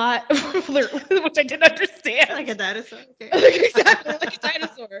this a lot, which I didn't understand. Like a dinosaur. Okay. Exactly, like a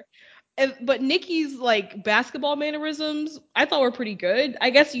dinosaur. But Nikki's like basketball mannerisms, I thought were pretty good.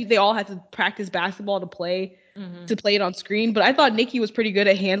 I guess they all had to practice basketball to play it on screen. But I thought Nikki was pretty good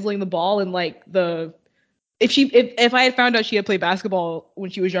at handling the ball and like if I had found out she had played basketball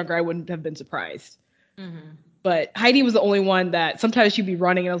when she was younger, I wouldn't have been surprised. But Heidi was the only one that sometimes she'd be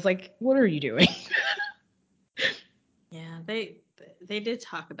running and I was like, what are you doing? Yeah, they did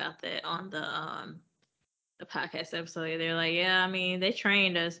talk about that on the podcast episode. They're like, yeah, I mean, they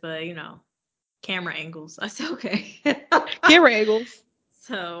trained us, but camera angles. I said, okay. Camera angles.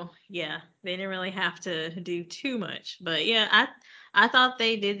 So yeah, they didn't really have to do too much, but yeah, I thought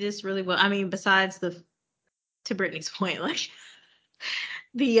they did this really well. I mean, besides to Brittany's point, like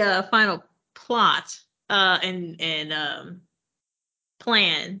the final plot and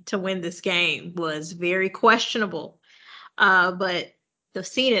plan to win this game was very questionable. But the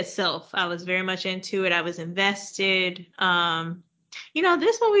scene itself, I was very much into it. I was invested.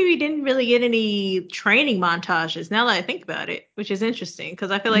 This movie we didn't really get any training montages. Now that I think about it, which is interesting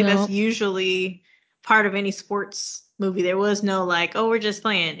because I feel like that's No. usually part of any sports movie. There was no like, oh, we're just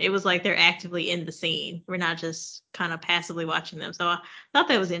playing. It was like they're actively in the scene. We're not just kind of passively watching them. So I thought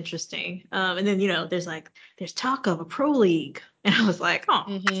that was interesting. And then there's talk of a pro league, and I was like,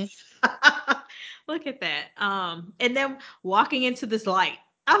 oh. Look at that. And then walking into this light,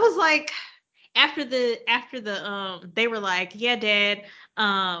 I was like, after the they were like, yeah, Dad,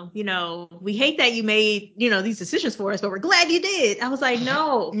 we hate that you made, these decisions for us, but we're glad you did. I was like,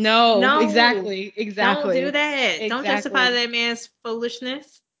 no, No, no, exactly. don't do that. Don't justify Exactly. that man's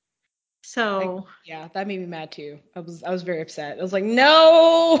foolishness. So, Yeah, that made me mad too. I was very upset. I was like,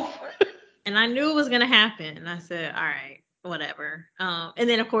 no. and I knew it was gonna happen. And I said, all right, whatever. And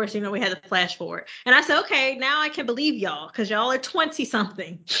then of course, we had the flash forward. And I said, okay, now I can believe y'all, because y'all are 20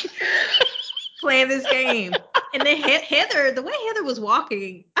 something playing this game. And then Heather, the way Heather was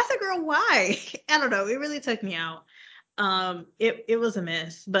walking, I said, girl, why? I don't know. It really took me out. It was a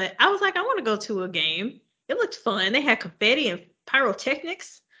mess. But I was like, I want to go to a game. It looked fun. They had confetti and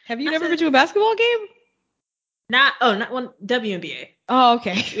pyrotechnics. Have you I never been said, to a basketball game? not one WNBA. Oh,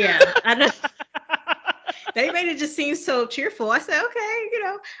 okay. Yeah, I know. They made it just seem so cheerful. I said, okay,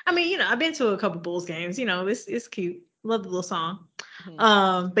 I mean, I've been to a couple Bulls games. It's cute. Love the little song.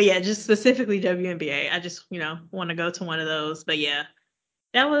 But yeah, just specifically WNBA. I just want to go to one of those. But yeah,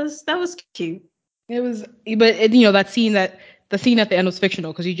 that was cute. It was, but the scene at the end was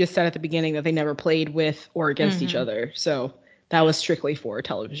fictional because you just said at the beginning that they never played with or against each other. So that was strictly for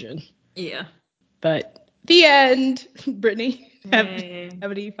television. Yeah. But the end, Brittany, have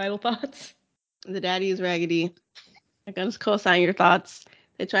any final thoughts? The daddy is raggedy. I can just co-sign your thoughts.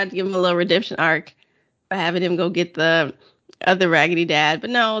 They tried to give him a little redemption arc by having him go get the other raggedy dad. But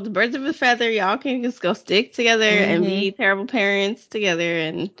no, the birds of a feather, y'all can just go stick together and be terrible parents together,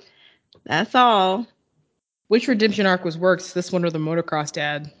 and that's all. Which redemption arc was worse, this one or the motocross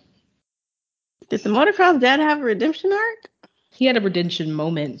dad? Did the motocross dad have a redemption arc? He had a redemption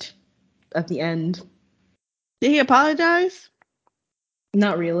moment at the end. Did he apologize?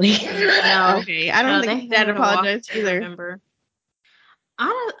 Not really. No. Okay, I don't think his dad apologized either. Remember.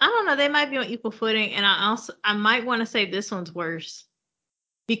 I don't know. They might be on equal footing, and I might want to say this one's worse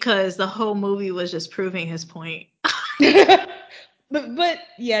because the whole movie was just proving his point. But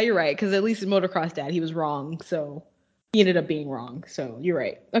yeah, you're right. Because at least in Motocross Dad, he was wrong, so he ended up being wrong. So you're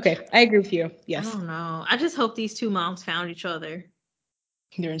right. Okay, I agree with you. Yes. I don't know. I just hope these two moms found each other.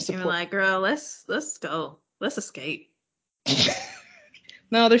 They're in support. They were like, girl, let's go. Let's escape.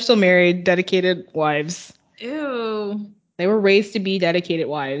 No, they're still married, dedicated wives. Ew. They were raised to be dedicated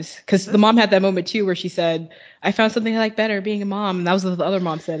wives. Because the mom had that moment too where she said, I found something I like better, being a mom. And that was what the other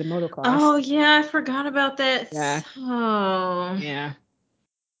mom said in motocross. Oh, yeah, I forgot about that. Yeah. Oh. Yeah.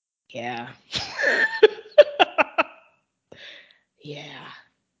 Yeah. Yeah.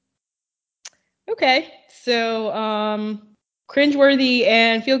 Okay. So, cringeworthy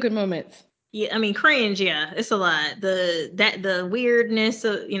and feel-good moments. Yeah, I mean cringe, yeah. It's a lot. The weirdness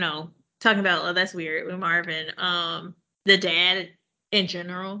of, talking about, oh, that's weird with Marvin. The dad in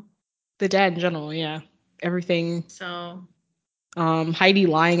general. The dad in general, yeah. Everything. So Heidi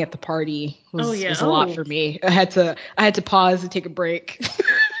lying at the party was a lot for me. I had to pause and take a break.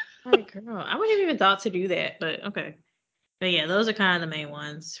 Like, girl, I wouldn't have even thought to do that, but okay. But yeah, those are kind of the main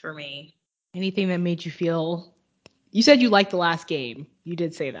ones for me. Anything that made you feel? You said you liked the last game. You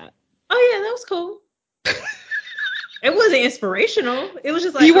did say that. Oh yeah, that was cool. It wasn't inspirational. It was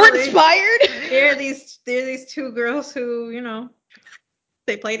just like, you weren't inspired. There are these two girls who,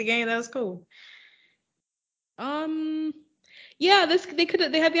 they played the game. That was cool. Yeah,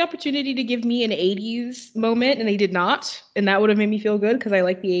 they had the opportunity to give me an 80s moment and they did not, and that would have made me feel good because I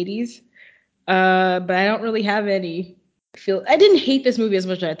like the 80s. But I don't really have any I didn't hate this movie as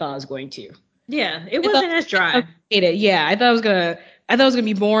much as I thought I was going to. Yeah, it wasn't as dry. I hate it. Yeah, I thought it was gonna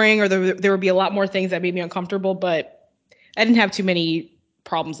be boring, or there would be a lot more things that made me uncomfortable, but I didn't have too many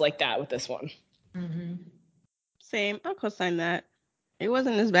problems like that with this one. Mm-hmm. Same. I'll co-sign that. It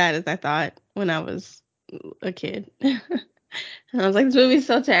wasn't as bad as I thought when I was a kid. And I was like, this movie's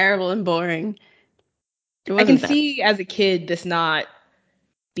so terrible and boring. I can see as a kid this not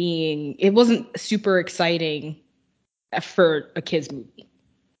being, it wasn't super exciting for a kid's movie,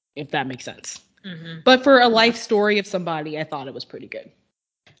 if that makes sense. Mm-hmm. But for a life story of somebody, I thought it was pretty good.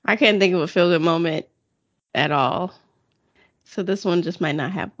 I can't think of a feel-good moment at all. So this one just might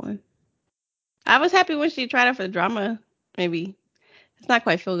not have one. I was happy when she tried out for the drama, maybe. It's not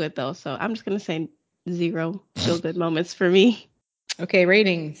quite feel-good, though, so I'm just going to say 0 feel-good moments for me. Okay,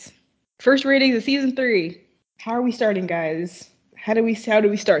 ratings. First ratings of season 3. How are we starting, guys? How do we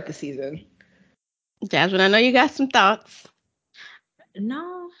start the season? Jasmine, I know you got some thoughts.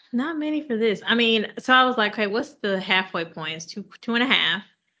 No, not many for this. I mean, so I was like, okay, what's the halfway point? It's 2.5,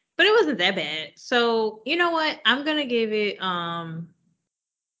 but it wasn't that bad. So you know what? I'm gonna give it a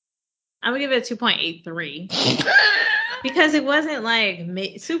 2.83 because it wasn't like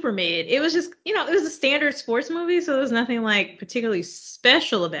super mid. It was just, it was a standard sports movie, so there was nothing like particularly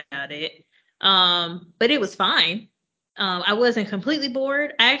special about it. But it was fine. I wasn't completely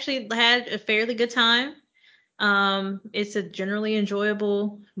bored. I actually had a fairly good time. It's a generally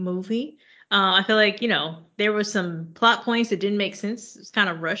enjoyable movie. I feel like, there were some plot points that didn't make sense. It's kind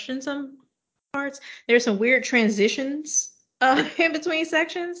of rushed in some parts. There's some weird transitions in between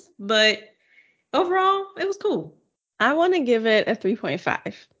sections, but overall, it was cool. I want to give it a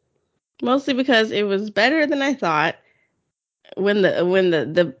 3.5. Mostly because it was better than I thought when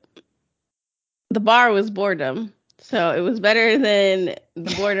the bar was boredom. So it was better than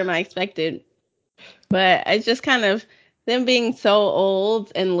the boredom I expected. But it's just kind of them being so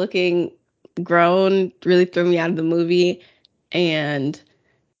old and looking grown really threw me out of the movie, and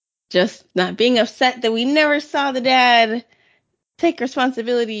just not being upset that we never saw the dad take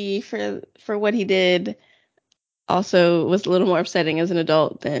responsibility for what he did also was a little more upsetting as an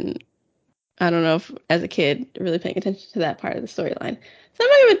adult than, I don't know, if as a kid really paying attention to that part of the storyline. So I'm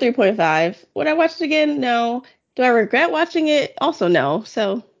gonna give it 3.5. Would I watch it again? No. Do I regret watching it? Also no.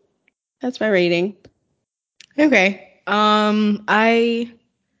 So that's my rating. Okay. I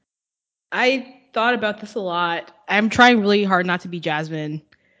thought about this a lot. I'm trying really hard not to be Jasmine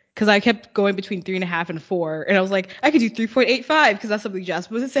because I kept going between 3.5 and 4, and I was like, I could do 3.85 because that's something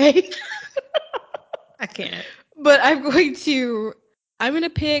Jasmine would say. I can't. But I'm gonna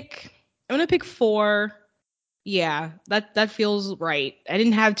pick 4. Yeah, that feels right. I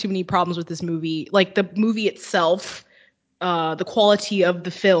didn't have too many problems with this movie. Like the movie itself, the quality of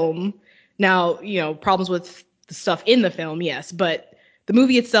the film. Now, problems with the stuff in the film, yes, but the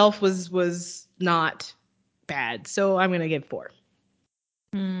movie itself was not bad. So I'm gonna give 4.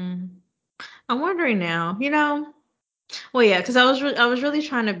 I'm wondering now. Well, yeah, because I was really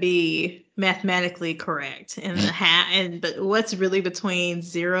trying to be mathematically correct in the but what's really between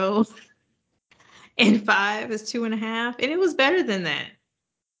 0 and 5 is 2.5, and it was better than that.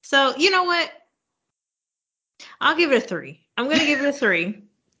 So you know what? I'll give it a 3. I'm gonna give it a 3,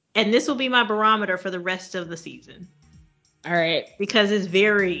 and this will be my barometer for the rest of the season. All right, because it's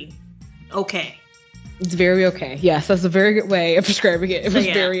very okay. It's very okay. Yes, that's a very good way of describing it. It was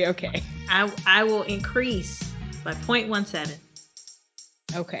very okay. I will increase by 0.17.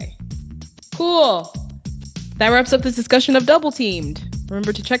 Okay. Cool. That wraps up this discussion of Double Teamed.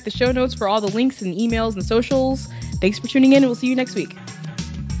 Remember to check the show notes for all the links and emails and socials. Thanks for tuning in, and we'll see you next week.